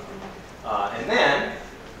 And then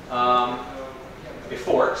it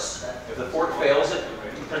forks. If the fork fails, it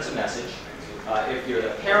prints a message. If you're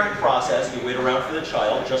the parent process, you wait around for the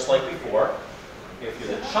child, just like before. If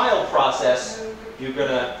you're the child process, you're going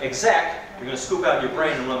to exec, you're going to scoop out your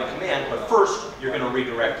brain and run the command, but first you're going to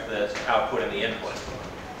redirect the output and the input.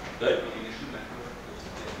 Good?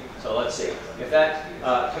 So let's see. If that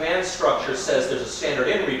command structure says there's a standard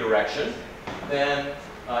in redirection, then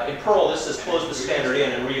in Perl this says close the standard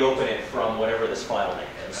in and reopen it from whatever this file name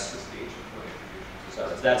is. So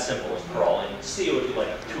it's that simple as Perl. And C would be like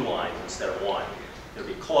 2 lines instead of 1. There'd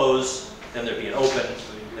be close, then there'd be an open,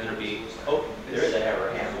 then there'd be, oh, there is an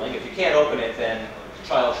error handling. If you can't open it, then the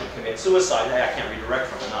child should commit suicide. Hey, I can't redirect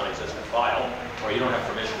from a non-existent file, or you don't have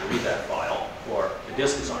permission to read that file, or the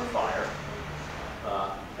disk is on fire.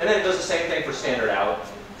 And then it does the same thing for standard out.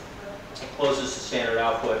 It closes the standard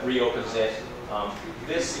output, reopens it.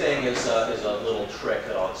 This thing is a little trick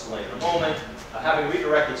that I'll explain in a moment. Having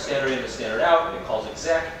redirected standard in to standard out, it calls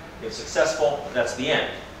exec. If successful, that's the end.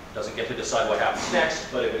 It doesn't get to decide what happens next,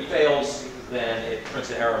 but if it fails, then it prints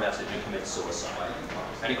an error message and commits suicide.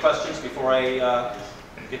 Any questions before I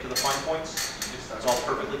get to the fine points? It's all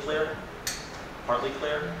perfectly clear? Partly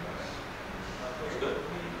clear? That's good.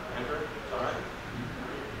 Andrew? All right.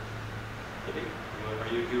 Libby?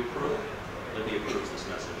 Do you approve? Libby approves this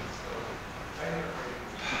message.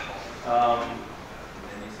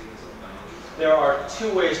 There are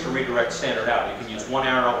two ways to redirect standard out. You can use one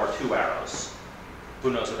arrow or two arrows.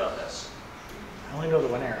 Who knows about this? I only know the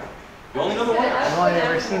one arrow. You only know the one arrow? I've only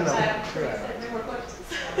ever seen the two arrows.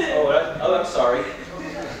 Oh, I'm sorry.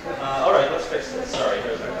 All right, let's fix this. Sorry.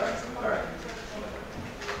 All right.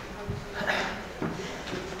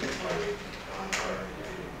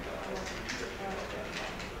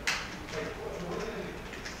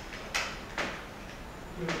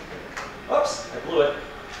 Oops, I blew it.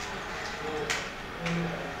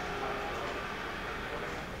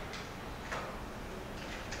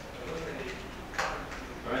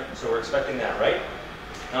 All right, so we're expecting that, right?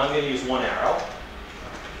 Now I'm going to use one arrow.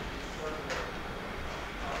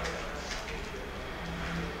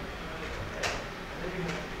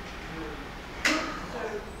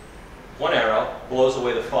 One arrow blows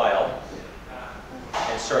away the file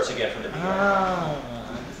and starts again from the beginning.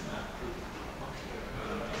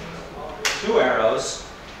 Two arrows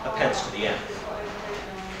appends to the end.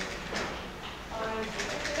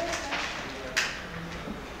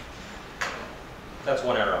 That's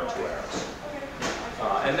one arrow and two arrows.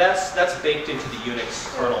 And that's baked into the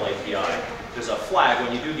UNIX kernel API. There's a flag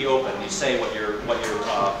when you do the open. You say what your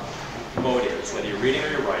mode is, whether you're reading or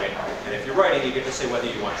you're writing. And if you're writing, you get to say whether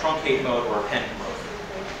you want truncate mode or append mode.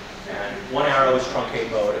 And one arrow is truncate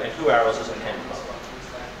mode, and two arrows is append mode.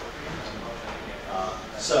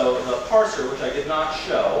 So the parser, which I did not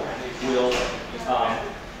show, will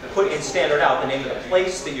put in standard out the name of the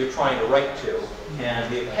place that you're trying to write to. And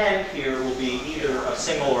the append here will be either a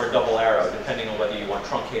single or a double arrow, depending on whether you want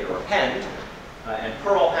truncate or append. And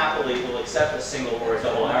Perl happily will accept a single or a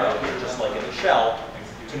double arrow here, just like in the shell,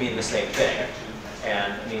 to mean the same thing.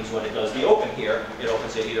 And it means when it does the open here, it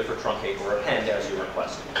opens it either for truncate or append as you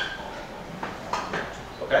requested.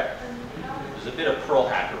 Okay? There's a bit of Perl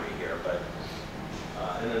hackery here, but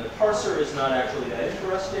and then the parser is not actually that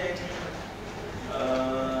interesting.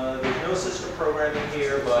 There's no system programming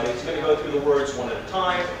here, but it's going to go through the words one at a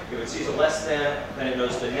time. If it sees a less than, then it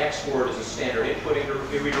knows the next word is a standard input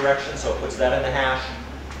redirection, so it puts that in the hash.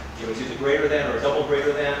 If it sees a greater than or a double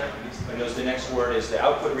greater than, it knows the next word is the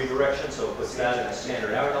output redirection, so it puts that in the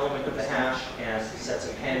standard out element of the hash and sets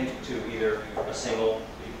append to either a single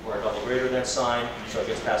or a double greater than sign, so it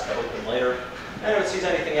gets past the open later. And if it sees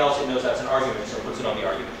anything else, it knows that's an argument, so it puts it on the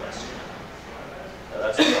argument list. So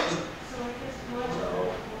that's the parser.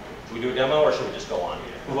 So, should we do a demo or should we just go on?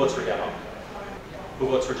 Who votes for demo? Who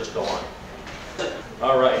votes for just go on?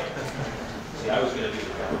 All right. See, I was going to do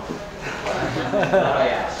the demo. Thought I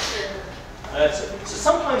asked. That's it. So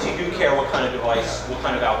sometimes you do care what kind of device, what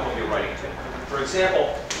kind of output you're writing to. For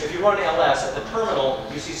example, if you run ls at the terminal,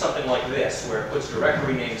 you see something like this, where it puts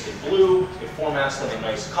directory names in blue, it formats them in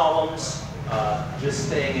nice columns. This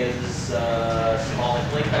thing is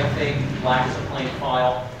symbolic link, I think. Black is a plain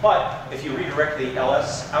file. But if you redirect the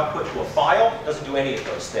ls output to a file, it doesn't do any of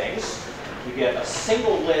those things. You get a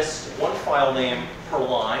single list, one file name per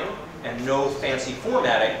line, and no fancy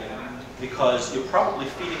formatting, because you're probably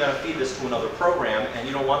going to feed this to another program, and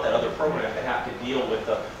you don't want that other program to have to deal with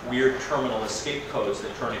the weird terminal escape codes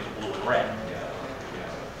that turn into blue and red.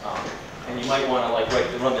 And you might want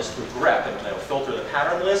to run this through grep and filter the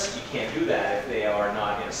pattern list. You can't do that if they are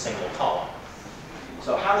not in a single column.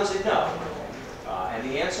 So how does it know? And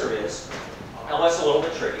the answer is, ls is a little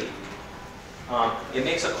bit tricky. It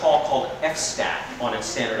makes a call called fstat on its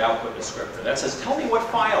standard output descriptor. That says, tell me what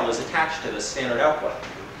file is attached to this standard output.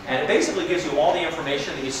 And it basically gives you all the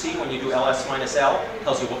information that you see when you do ls-l.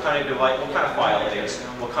 Tells you what kind of device, what kind of file it is,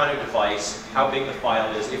 what kind of device, how big the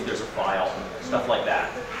file is, if there's a file, stuff like that.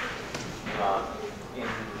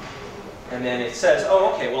 And then it says,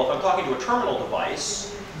 oh, okay, well, if I'm talking to a terminal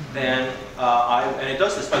device, then and it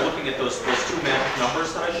does this by looking at those two magic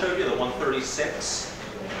numbers that I showed you, the 136.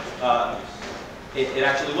 It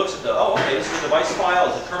actually looks at oh, okay, this is a device file,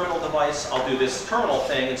 it's a terminal device. I'll do this terminal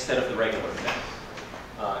thing instead of the regular thing.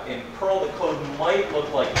 In Perl, the code might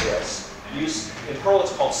look like this. In Perl,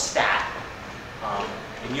 it's called stat.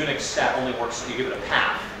 In Unix, stat only works, you give it a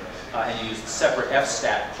path. And you use the separate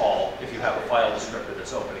fstat call if you have a file descriptor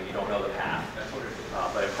that's opening, you don't know the path.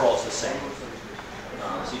 But in Perl, it's the same.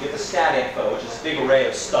 So you get the stat info, which is a big array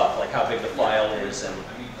of stuff, like how big the file is and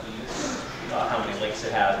how many links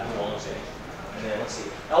it has and who owns it. And then let's see,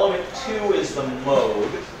 element 2 is the mode,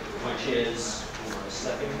 which is, hold on a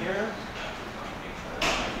second here.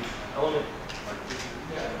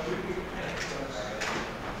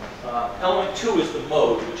 Element 2 is the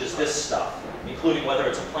mode, which is this stuff, including whether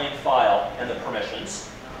it's a plain file and the permissions.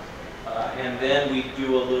 And then we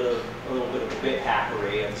do a little bit of bit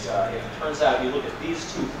hackery. And it turns out you look at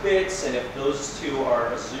these 2 bits, and if those 2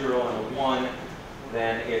 are a 0 and a 1,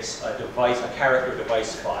 then it's a character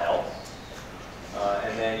device file.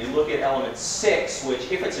 And then you look at element 6,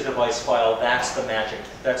 which if it's a device file, that's the magic,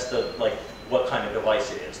 that's the, like, what kind of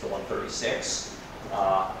device it is, the 136.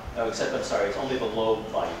 Except, I'm sorry, it's only the low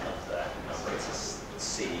byte of that number. It's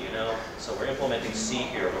C, you know? So we're implementing C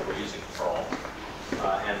here, but we're using Perl.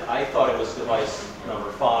 And I thought it was device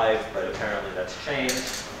number 5, but apparently that's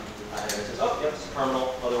changed. And it says, oh, yep, it's a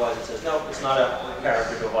terminal. Otherwise it says, no, it's not a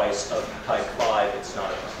character device of type 5, it's not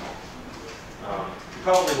a terminal. You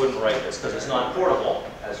probably wouldn't write this because it's not portable,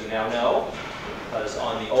 as you now know. Because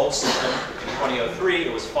on the old system, in 2003,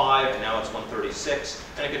 it was 5, and now it's 136.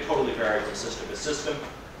 And it could totally vary from system to system.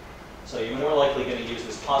 So you're more likely going to use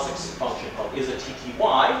this POSIX function called isATTY,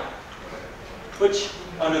 which,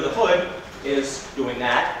 under the hood, is doing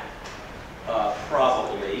that,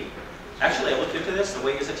 probably. Actually, I looked into this. The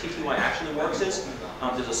way isATTY actually works is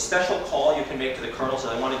there's a special call you can make to the kernel. So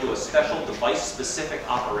I want to do a special device-specific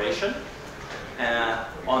operation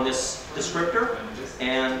on this descriptor.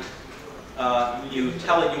 And you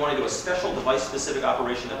tell it you want to do a special device-specific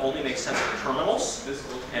operation that only makes sense for terminals.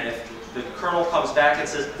 And if the kernel comes back and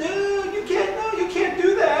says, "No, you can't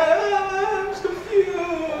do that. I'm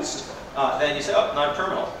confused," then you say, "Oh, not a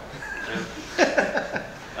terminal."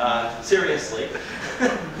 Seriously.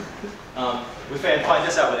 We find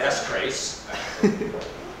this out with strace.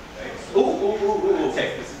 Ooh,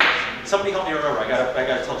 okay. Somebody help me remember. I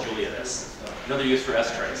gotta tell Julia this. Another use for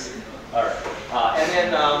strace. All right. And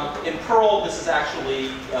then in Perl, this is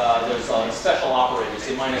actually there's a special operator. You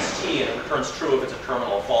say -t, and it returns true if it's a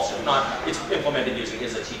terminal, or false if not. It's implemented using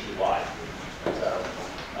isATTY.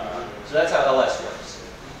 So that's how LS works.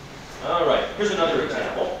 All right. Here's another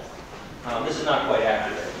example. This is not quite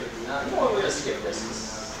accurate. You know what? We're going to skip this.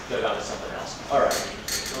 Let's go on to something else. All right.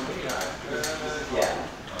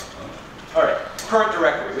 Yeah. All right. Current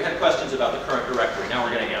directory. We had questions about the current directory. Now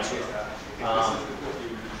we're going to answer them.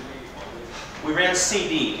 We ran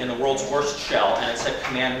CD in the world's worst shell, and it said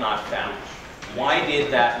command not found. Why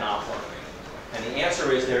did that not work? And the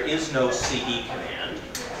answer is there is no CD command.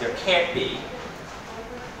 There can't be.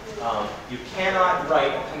 You cannot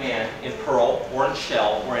write a command in Perl or in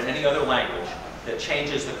Shell or in any other language that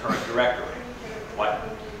changes the current directory. What?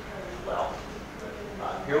 Well,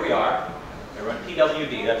 here we are. I run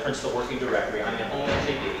pwd, that prints the working directory. I'm in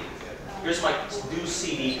home.mkd. Here's my do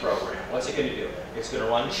CD program. What's it going to do? It's going to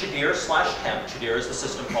run chadir/temp. Chadir is the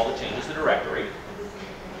system call that changes the directory.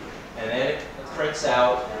 And then it prints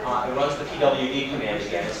out, it runs the pwd command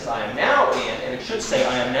again. It says I am now in, and it should say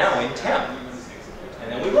I am now in temp.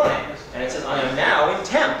 And then we run it, and it says, I am now in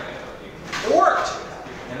temp. It worked.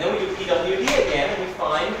 And then we do pwd again, and we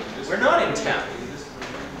find we're not in temp.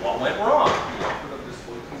 What went wrong?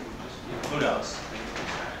 Who knows?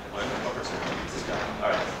 All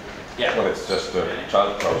right. Yeah. Well, it's just a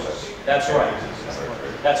child process. That's right.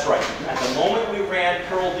 That's right. At the moment we ran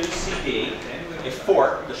Perl do CD, it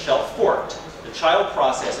forked, the shell forked. The child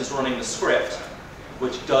process is running the script,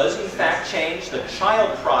 which does in fact change the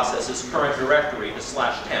child process's current directory to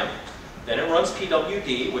 /temp. Then it runs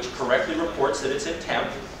pwd, which correctly reports that it's in temp,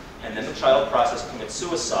 and then the child process commits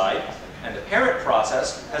suicide, and the parent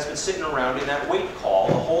process has been sitting around in that wait call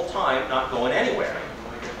the whole time, not going anywhere.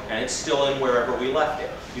 And it's still in wherever we left it.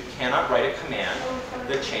 You cannot write a command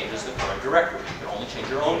that changes the current directory. You can only change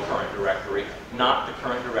your own current directory, not the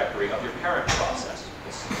current directory of your parent process.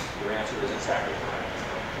 Your answer is exactly correct.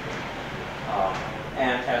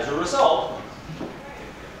 And as a result,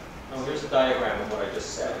 here's a diagram of what I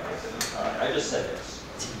just said. I just said this.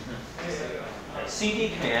 A CD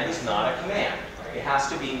command is not a command. It has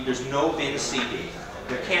to be, there's no bin CD.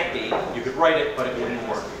 There can't be. You could write it, but it wouldn't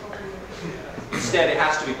work. Instead, it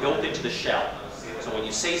has to be built into the shell. So when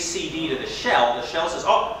you say CD to the shell says,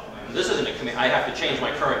 oh, this isn't a command. I have to change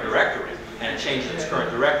my current directory. And it changes its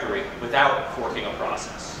current directory without forking a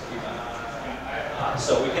process.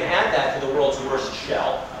 So we can add that to the world's worst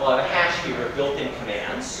shell. We'll have a hash here of built-in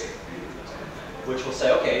commands, which will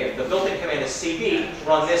say, okay, if the built-in command is CD,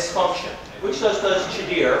 run this function, which does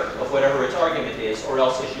chadir of whatever its argument is, or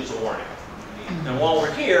else issues a warning. And while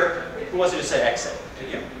we're here, who wants to say exit?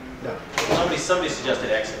 Did you? No. Somebody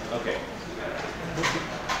suggested exit. Okay.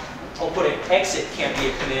 I'll put it, exit can't be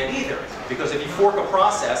a command either, because if you fork a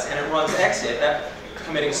process and it runs exit, that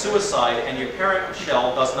committing suicide, and your parent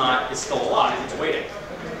shell is still alive, it's waiting.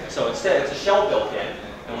 So instead, it's a shell built in,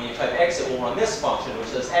 and when you type exit, we'll run this function, which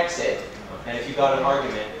says exit, and if you got an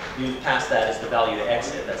argument, you pass that as the value to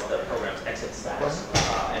exit. That's the program's exit status.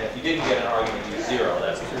 And if you didn't get an argument, use 0.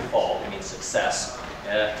 That's default. It means success.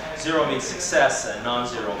 0 means success, and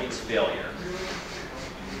non-zero means failure.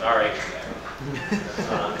 All right.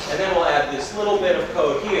 And then we'll add this little bit of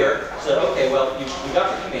code here. So, okay, well, we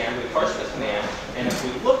got the command, we parsed the command, and if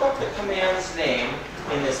we look up the command's name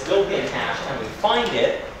in this built-in hash and we find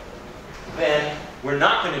it, then we're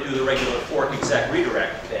not going to do the regular fork exec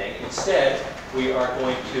redirect thing. Instead, we are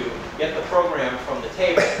going to get the program from the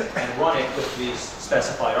table and run it with these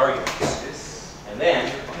specified arguments. And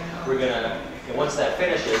then we're going to, once that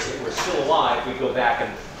finishes, if we're still alive, we go back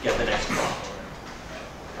and get the next prompt.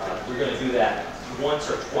 We're going to do that once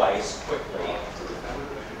or twice quickly.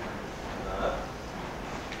 I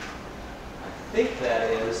think that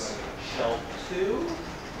is shell 2.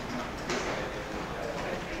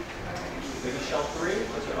 Maybe shell 3?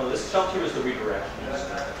 Oh, this shell 2 is the redirection.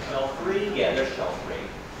 Shell 3? Yeah, there's shell 3.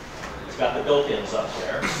 It's got the built-ins up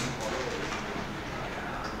there.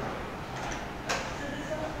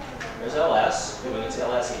 There's ls, doing its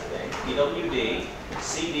LSE thing. pwd,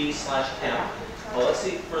 cd/temp. Well, let's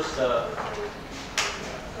see first.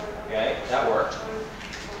 Okay, that worked.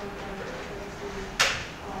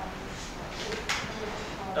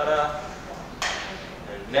 Ta-da!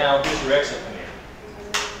 And now here's your exit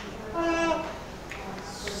command.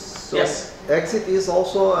 So Yes. Exit is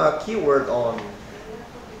also a keyword on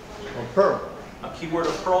Perl. A keyword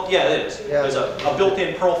of Perl? Yeah, it is. Yeah. There's a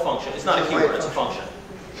built-in Perl function. It's not a keyword, it's a function.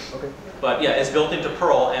 Okay. But yeah, it's built into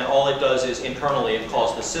Perl, and all it does is internally it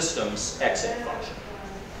calls the system's exit function.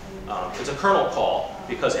 It's a kernel call,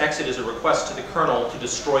 because exit is a request to the kernel to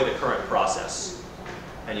destroy the current process.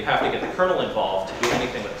 And you have to get the kernel involved to do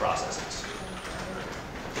anything with processes.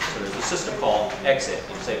 So there's a system call exit.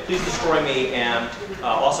 You say, please destroy me, and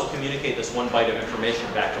also communicate this 1 byte of information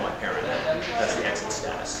back to my parent. That's the exit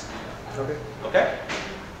status. Okay. Okay?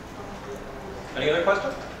 Any other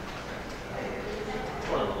questions? It's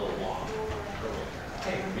running a little long. I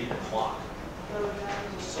can't even read the clock.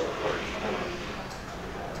 It's so blurry.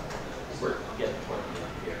 We're getting toward the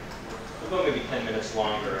end here. We'll go maybe 10 minutes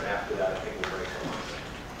longer, and after that, I think we'll break for lunch.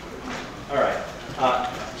 All right.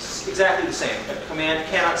 Exactly the same. A command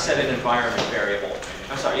cannot set an environment variable.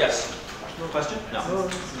 I'm sorry, yes? Question? No.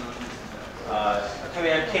 A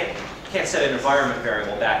command can't set an environment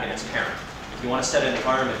variable back in its parent. If you want to set an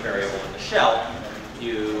environment variable in the shell,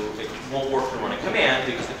 it won't work to run a command,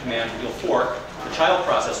 because the command will fork, the child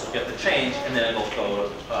process will get the change, and then it'll go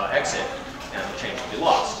to exit, and the change will be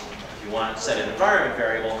lost. If you want to set an environment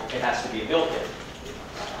variable, it has to be built-in.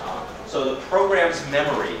 So the program's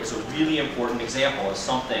memory is a really important example of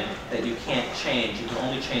something that you can't change. You can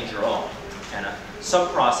only change your own. And a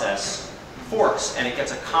subprocess forks, and it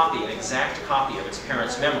gets a copy, an exact copy of its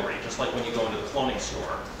parent's memory, just like when you go into the cloning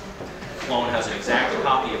store. The clone has an exact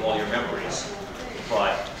copy of all your memories,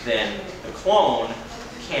 but then the clone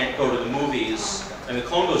can't go to the movies. And the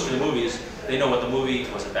clone goes to the movies, they know what the movie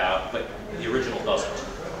was about, but the original doesn't.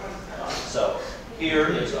 So here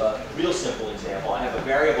is a real simple example. I have a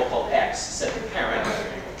variable called x set to parent.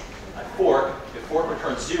 I fork. If fork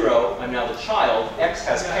returns 0, I'm now the child. X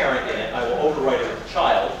has parent in it. I will overwrite it with the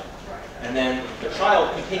child. And then the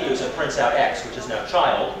child continues and prints out x, which is now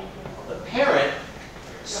child. The parent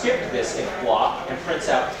skipped this if block and prints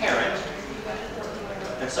out parent.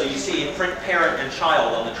 And so you see print parent and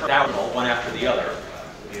child on the terminal, one after the other,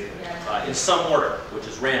 in some order, which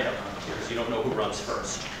is random, because you don't know who runs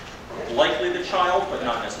first. Likely the child, but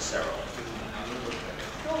not necessarily.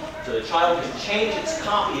 So the child can change its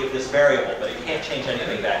copy of this variable, but it can't change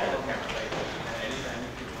anything back in the parent.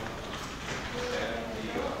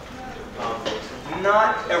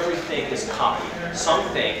 Not everything is copied. Some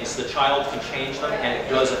things, the child can change them, and it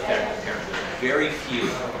does affect the parent. Very few.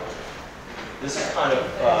 This is kind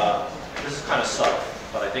of subtle,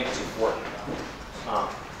 but I think it's important.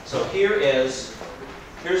 So here's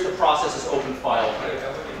the process's open file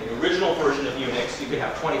table. In the original version of UNIX, you could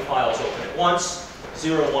have 20 files open at once.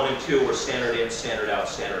 0, 1, and 2 were standard in, standard out,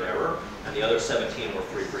 standard error, and the other 17 were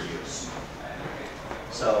free for use.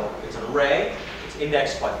 So it's an array. It's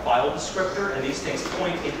indexed by file descriptor, and these things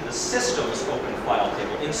point into the system's open file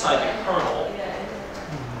table inside the kernel.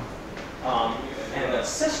 And the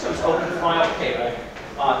system's open file table,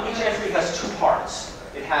 each entry has 2 parts.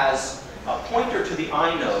 It has a pointer to the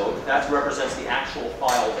inode, that represents the actual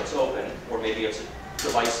file that's open, or maybe it's a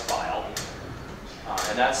device file.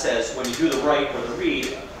 And that says when you do the write or the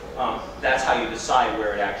read, that's how you decide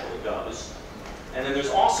where it actually goes. And then there's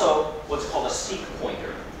also what's called a seek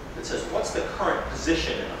pointer that says what's the current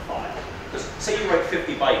position in the file. Because say you write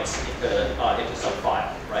 50 bytes into some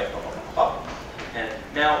file, right? And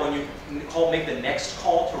Now, when you make the next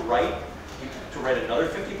call to write another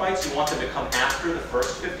 50 bytes, you want them to come after the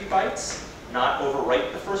first 50 bytes, not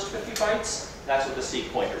overwrite the first 50 bytes. That's what the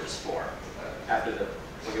seek pointer is for.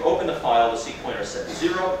 When you open the file, the seek pointer sets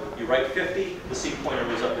 0, you write 50, the seek pointer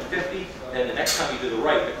moves up to 50, and the next time you do the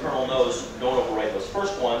write, the kernel knows don't overwrite those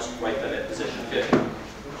first ones, write them at position 50.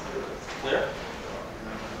 Clear?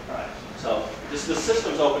 All right. So this is the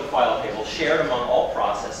system's open file table, shared among all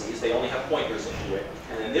processes. They only have pointers into it.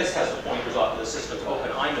 And then this has the pointers off to the system's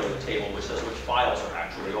open inode table, which says which files are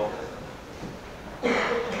actually open.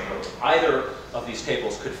 Either of these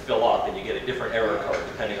tables could fill up, and you get a different error code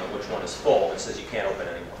depending on which one is full. It says you can't open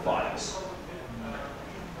any more files.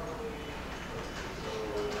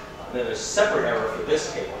 And then there's a separate error for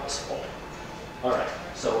this table that's full. All right.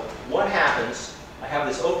 So what happens? I have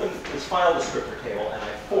this file descriptor table, and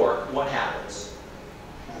I fork. What happens?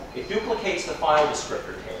 It duplicates the file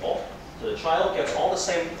descriptor table, so the child gets all the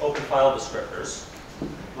same open file descriptors,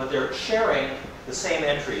 but they're sharing the same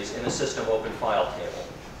entries in the system open file table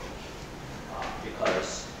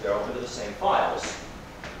because they're open to the same files.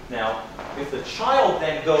 Now, if the child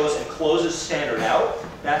then goes and closes standard out,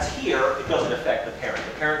 that's here. It doesn't affect the parent.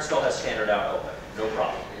 The parent still has standard out open. No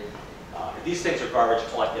problem. These things are garbage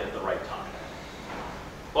collected at the right time.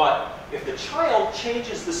 But if the child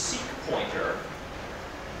changes the seek pointer,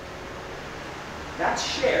 that's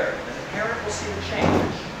shared, and the parent will see the change.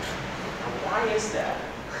 Now, why is that?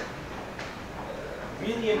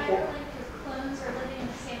 Really important. Like if clones are living in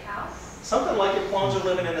the same house? Something like if clones are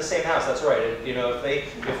living in the same house. That's right. You know,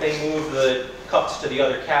 if they move the cups to the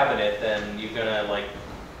other cabinet, then you're gonna like,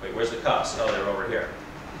 wait, where's the cups? Oh, they're over here.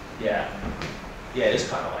 Yeah. Yeah, it is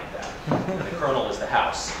kind of like that. And the kernel is the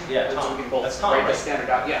house. Yeah, Tom. So we can both That's Tom, write right? the standard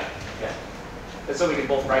out. Yeah. Yeah. And so we can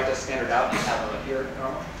both write the standard out and have them appear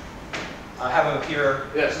normal. Have them appear.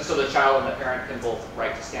 Yes. So the child and the parent can both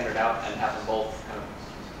write the standard out and have them both kind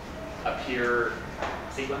of appear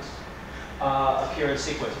sequence. Appear in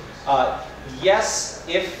sequence. Yes,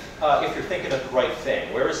 if you're thinking of the right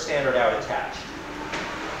thing. Where is standard out attached?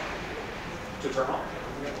 To terminal.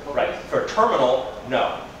 Right. For terminal,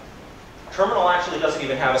 no. Terminal actually doesn't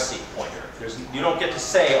even have a seek pointer. You don't get to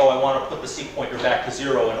say, oh, I want to put the seek pointer back to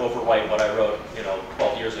 0 and overwrite what I wrote,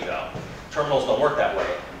 12 years ago. Terminals don't work that way.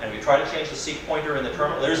 And if you try to change the seek pointer in the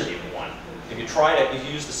terminal, there isn't even one. If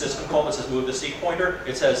you use the system call that says move the seek pointer,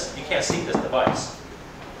 it says you can't seek this device.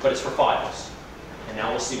 But it's for files. And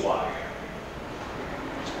now we'll see why.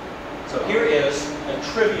 So here is a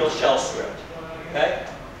trivial shell script. Okay?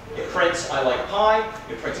 It prints I like pie.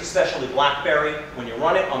 It prints especially BlackBerry. When you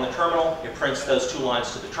run it on the terminal, it prints those 2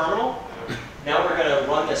 lines to the terminal. Now we're going to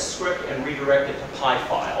run this script and redirect it to pie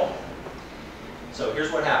file. So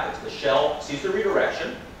here's what happens. The shell sees the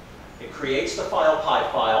redirection. It creates the file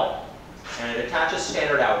pie file, and it attaches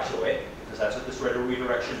standard out to it, because that's what this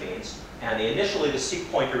redirection means. And initially, the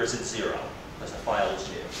seek pointer is at 0, because the file is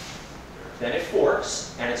new. Then it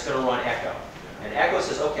forks, and it's going to run echo. And echo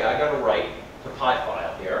says, OK, I got to write the pie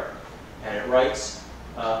file here. And it writes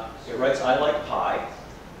I like pie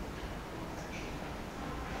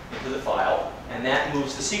into the file, and that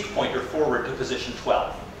moves the seek pointer forward to position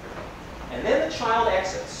 12. And then the child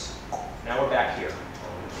exits. Now we're back here.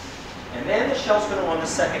 And then the shell's going to run the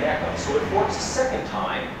second echo. So it forks a second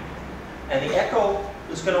time, and the echo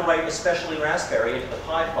is going to write especially Raspberry into the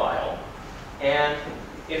pie file. And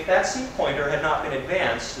if that seek pointer had not been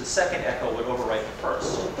advanced, the second echo would overwrite the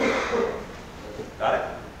first. Got it?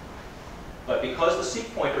 But because the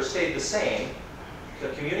seek pointer stayed the same,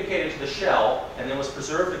 it communicated to the shell, and then was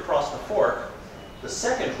preserved across the fork, the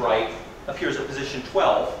second write appears at position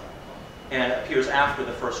 12 and appears after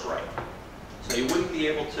the first write. So you wouldn't be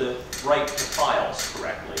able to write to files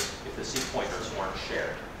correctly if the seek pointers weren't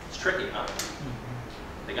shared. It's tricky, huh?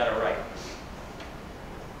 They got it right.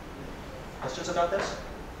 Questions about this?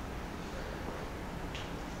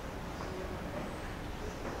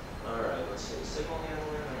 All right, let's see. Signal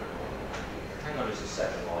handling. Hang on just a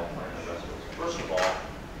second while I plan the rest of this. First of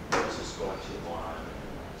all, this is going to on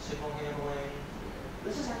signal handling.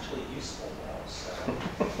 This is actually useful though.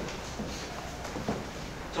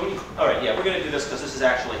 All right, yeah, we're going to do this because this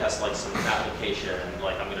actually has like some application, and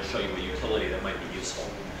like I'm going to show you a utility that might be useful.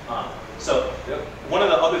 So one of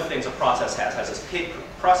the other things a process has this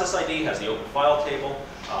process ID, has the open file table,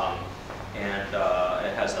 and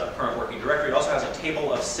it has a current working directory. It also has a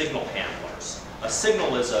table of signal handlers. A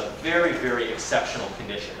signal is a very, very exceptional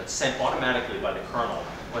condition that's sent automatically by the kernel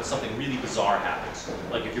when something really bizarre happens.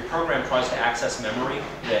 Like if your program tries to access memory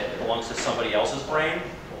that belongs to somebody else's brain,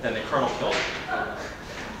 then the kernel kills it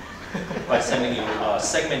by sending you a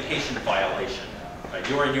segmentation violation. Right?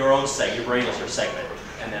 You're in your own segment. Your brain is your segment.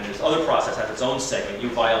 And then this other process has its own segment. You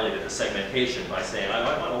violated the segmentation by saying,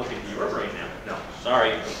 I want to look into your brain now. No,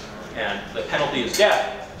 sorry. And the penalty is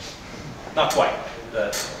death. Not quite.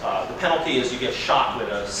 The penalty is you get shot with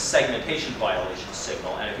a segmentation violation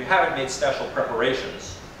signal, and if you haven't made special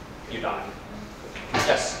preparations, you die.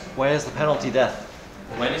 Yes? Where is the penalty death?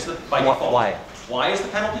 When is the, by default? Why? Why is the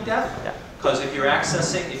penalty death? Yeah. Because if you're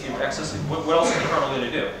accessing, what else is the kernel going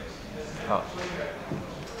to do? Oh.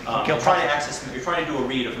 You're trying to do a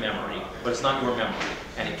read of memory, but it's not your memory,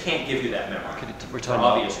 and it can't give you that memory. Could it return for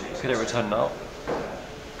obvious reasons. Could it return null?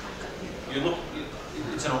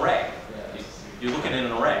 It's an array. You're looking at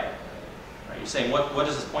an array. Right? You're saying, what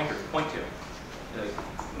does this pointer point to?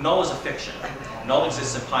 Null is a fiction. Null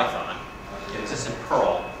exists in Python. It exists in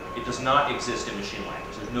Perl. It does not exist in machine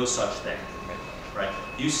language. There's no such thing. Right?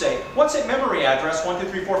 You say, what's at memory address 1, 2,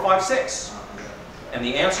 3, 4, 5, 6? And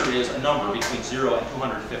the answer is a number between 0 and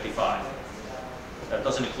 255. That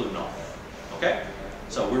doesn't include null. Okay?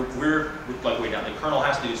 So we're like way down. The kernel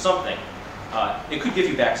has to do something. It could give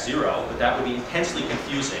you back 0, but that would be intensely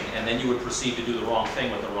confusing, and then you would proceed to do the wrong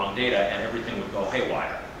thing with the wrong data, and everything would go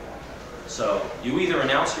haywire. So you either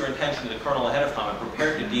announce your intention to the kernel ahead of time and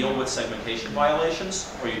prepare to deal with segmentation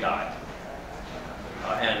violations, or you die.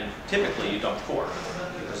 And typically you dump core,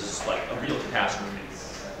 because it's like a real catastrophe.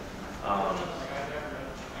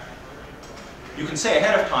 You can say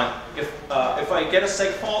ahead of time, if I get a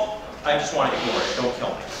seg fault, I just want to ignore it, don't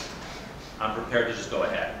kill me. I'm prepared to just go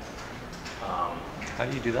ahead. How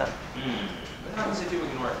do you do that? What happens if you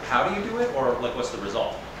ignore it? How do you do it, or like what's the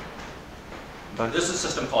result? Both. This is a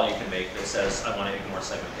system call you can make that says, I want to ignore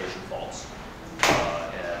segmentation faults.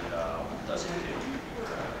 And what does it do?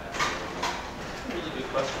 Really good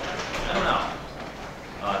question. I don't know.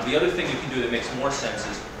 The other thing you can do that makes more sense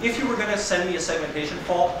is, if you were going to send me a segmentation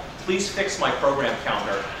fault, please fix my program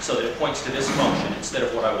counter so that it points to this function instead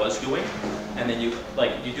of what I was doing. And then you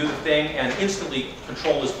do the thing, and instantly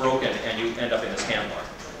control is broken, and you end up in this handler.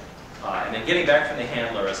 And then getting back from the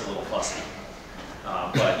handler is a little fussy,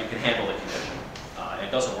 but you can handle the condition. And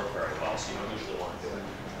it doesn't work very well, so you don't usually want to do it.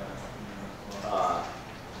 All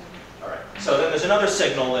right. So then there's another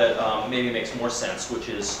signal that maybe makes more sense, which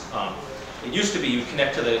is it used to be you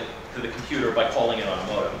connect to the computer by calling it on a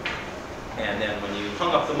modem. And then when you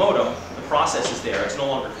hung up the modem, the process is there. It's no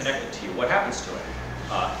longer connected to you. What happens to it?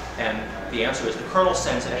 And the answer is the kernel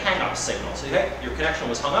sends it a hang-up signal. So, hey, your connection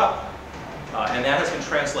was hung up. And that has been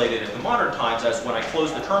translated into modern times as when I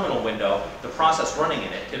close the terminal window, the process running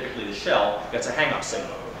in it, typically the shell, gets a hang-up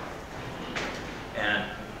signal. And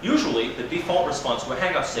usually, the default response to a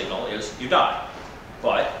hang-up signal is you die.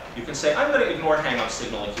 But you can say, I'm going to ignore hang-up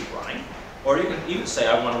signal and keep running. Or you can even say,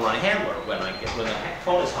 I want to run a handler when the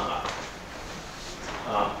phone is hung up.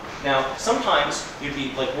 Now, sometimes you'd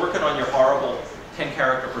be like working on your horrible 10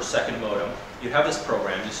 character per second modem. You have this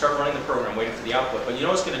program, you start running the program, waiting for the output, but you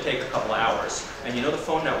know it's going to take a couple of hours. And you know the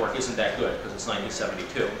phone network isn't that good because it's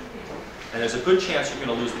 1972. And there's a good chance you're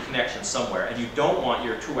going to lose the connection somewhere. And you don't want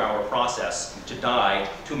your 2-hour process to die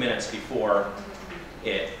 2 minutes before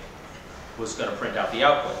it was going to print out the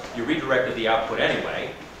output. You redirected the output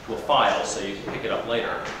anyway to a file so you can pick it up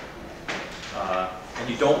later. And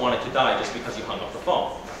you don't want it to die just because you hung up the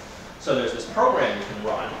phone. So there's this program you can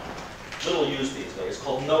run, little used these days,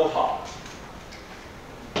 called no-hop.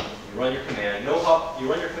 You run your command, no-hop, you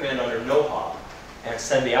run your command under no-hop and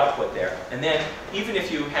send the output there. And then, even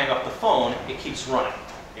if you hang up the phone, it keeps running.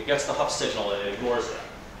 It gets the hop signal and it ignores it.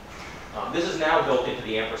 This is now built into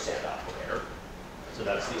the ampersand operator. So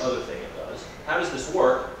that's the other thing it does. How does this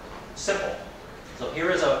work? Simple. So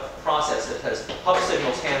here is a process that has hop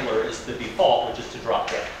signals handler is the default, which is to drop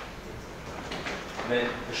dead. And then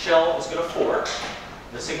the shell is going to fork.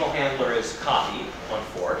 The signal handler is copy on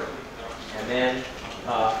fork. And then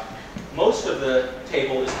most of the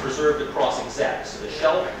table is preserved across exec. So the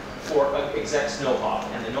shell for exec's no-hop.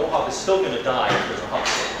 And the no-hop is still going to die if there's a hop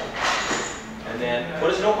signal. And then what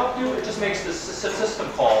does no-hop do? It just makes this system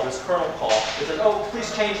call, this kernel call. It says, oh,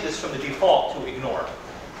 please change this from the default to ignore.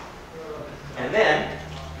 And then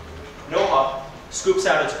no-hop scoops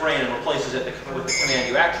out its brain and replaces it with the command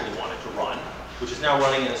you actually wanted to run, which is now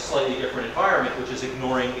running in a slightly different environment, which is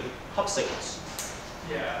ignoring hop signals.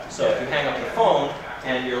 So if you hang up the phone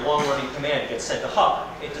and your long-running command gets sent to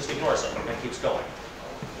hop, it just ignores it and keeps going.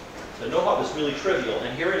 So no-hop is really trivial,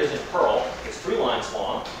 and here it is in Perl. It's 3 lines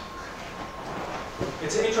long.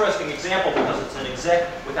 It's an interesting example because it's an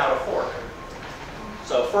exec without a fork.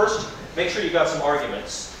 So first, make sure you got some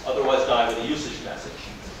arguments. Otherwise die with a usage message.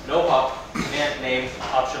 No-hop, command name,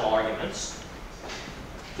 optional arguments.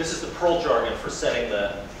 This is the Perl jargon for setting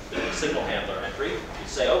the signal handler entry. You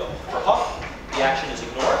say, oh, for hop, the the action is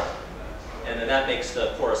ignore, and then that makes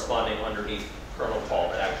the corresponding underneath kernel call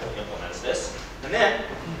that actually implements this. And then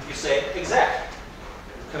you say exec,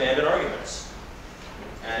 command and arguments.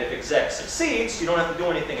 And if exec succeeds, you don't have to do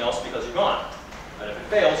anything else because you're gone. And if it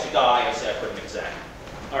fails, you die and say I put an exec.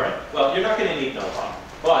 All right, well, you're not going to need nullah,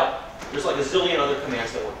 but there's like a zillion other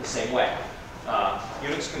commands that work the same way.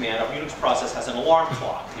 Unix command, a Unix process has an alarm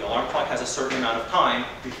clock. The alarm clock has a certain amount of time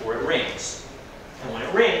before it rings. And when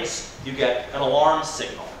it rings, you get an alarm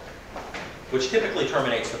signal, which typically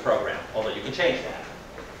terminates the program, although you can change that.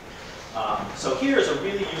 So here's a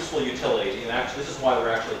really useful utility. This is why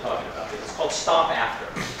we're actually talking about this. It's called stop after.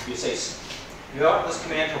 You say, you want this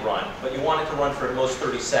command to run, but you want it to run for at most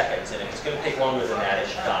 30 seconds, and if it's going to take longer than that, it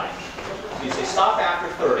should die. So you say stop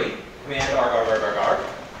after 30, command arg, arg, arg, arg, arg.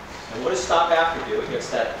 And what does stop after do? It gets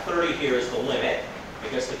that 30 here is the limit.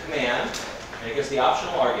 It gets the command, and it gets the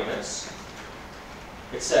optional arguments.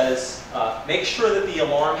 It says, make sure that the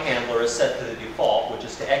alarm handler is set to the default, which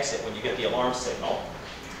is to exit when you get the alarm signal.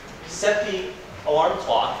 Set the alarm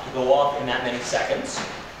clock to go off in that many seconds.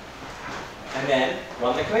 And then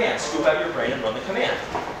run the command. Scoop out your brain and run the command.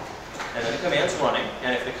 And then the command's running.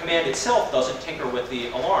 And if the command itself doesn't tinker with the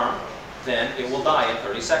alarm, then it will die in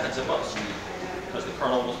 30 seconds at most. Because the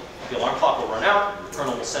alarm clock will run out, the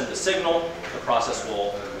kernel will send the signal, the process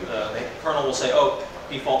will, the kernel will say, oh,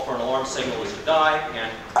 default for an alarm signal is to die,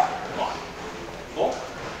 and gone. Cool?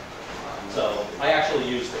 So I actually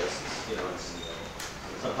use this. You know, it's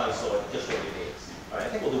sometimes just what you need. All right, I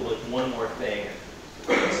think we'll do like one more thing.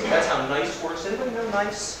 So that's how nice works. Anybody know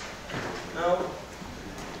nice? No? All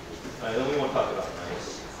right, then we won't talk about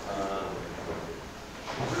nice.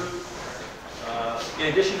 Root. In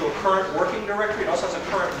addition to a current working directory, it also has a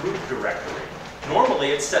current root directory. Normally,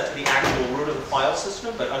 it's set to the actual root of the file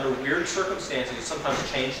system, but under weird circumstances, you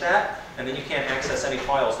sometimes change that, and then you can't access any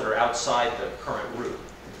files that are outside the current root.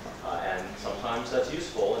 And sometimes that's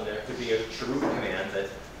useful, and there could be a chroot command that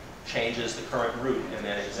changes the current root and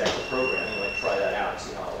then exec the program. You might try that out and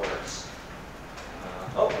see how it works.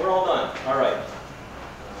 Oh, we're all done. All right.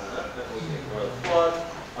 We can ignore the plug.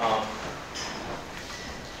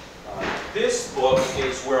 This book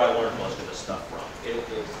is where I learned most of this stuff from.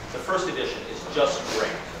 The first edition is just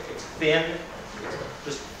great. It's thin, it's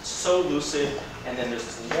just so lucid, and then there's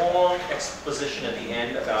this long exposition at the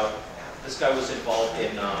end about this guy was involved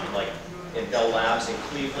in in Bell Labs in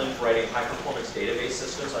Cleveland writing high-performance database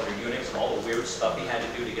systems under UNIX and all the weird stuff he had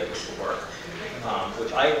to do to get this to work,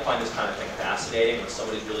 which I find this kind of thing fascinating when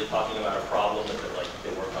somebody's really talking about a problem that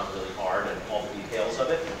they worked on really hard and all the details of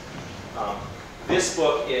it. This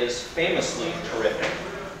book is famously terrific.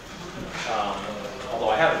 Although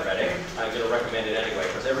I haven't read it, I'm going to recommend it anyway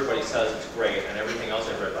because everybody says it's great, and everything else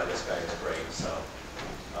I've read by this guy is great. So,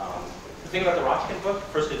 the thing about the Rotkin book,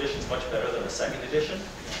 first edition is much better than the second edition.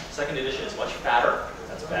 Second edition is much fatter.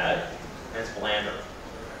 That's bad, and it's blander.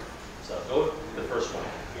 So go with the first one.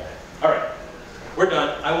 Yeah. All right, we're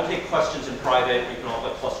done. I will take questions in private. You can all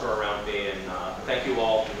cluster around me, and thank you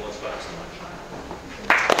all.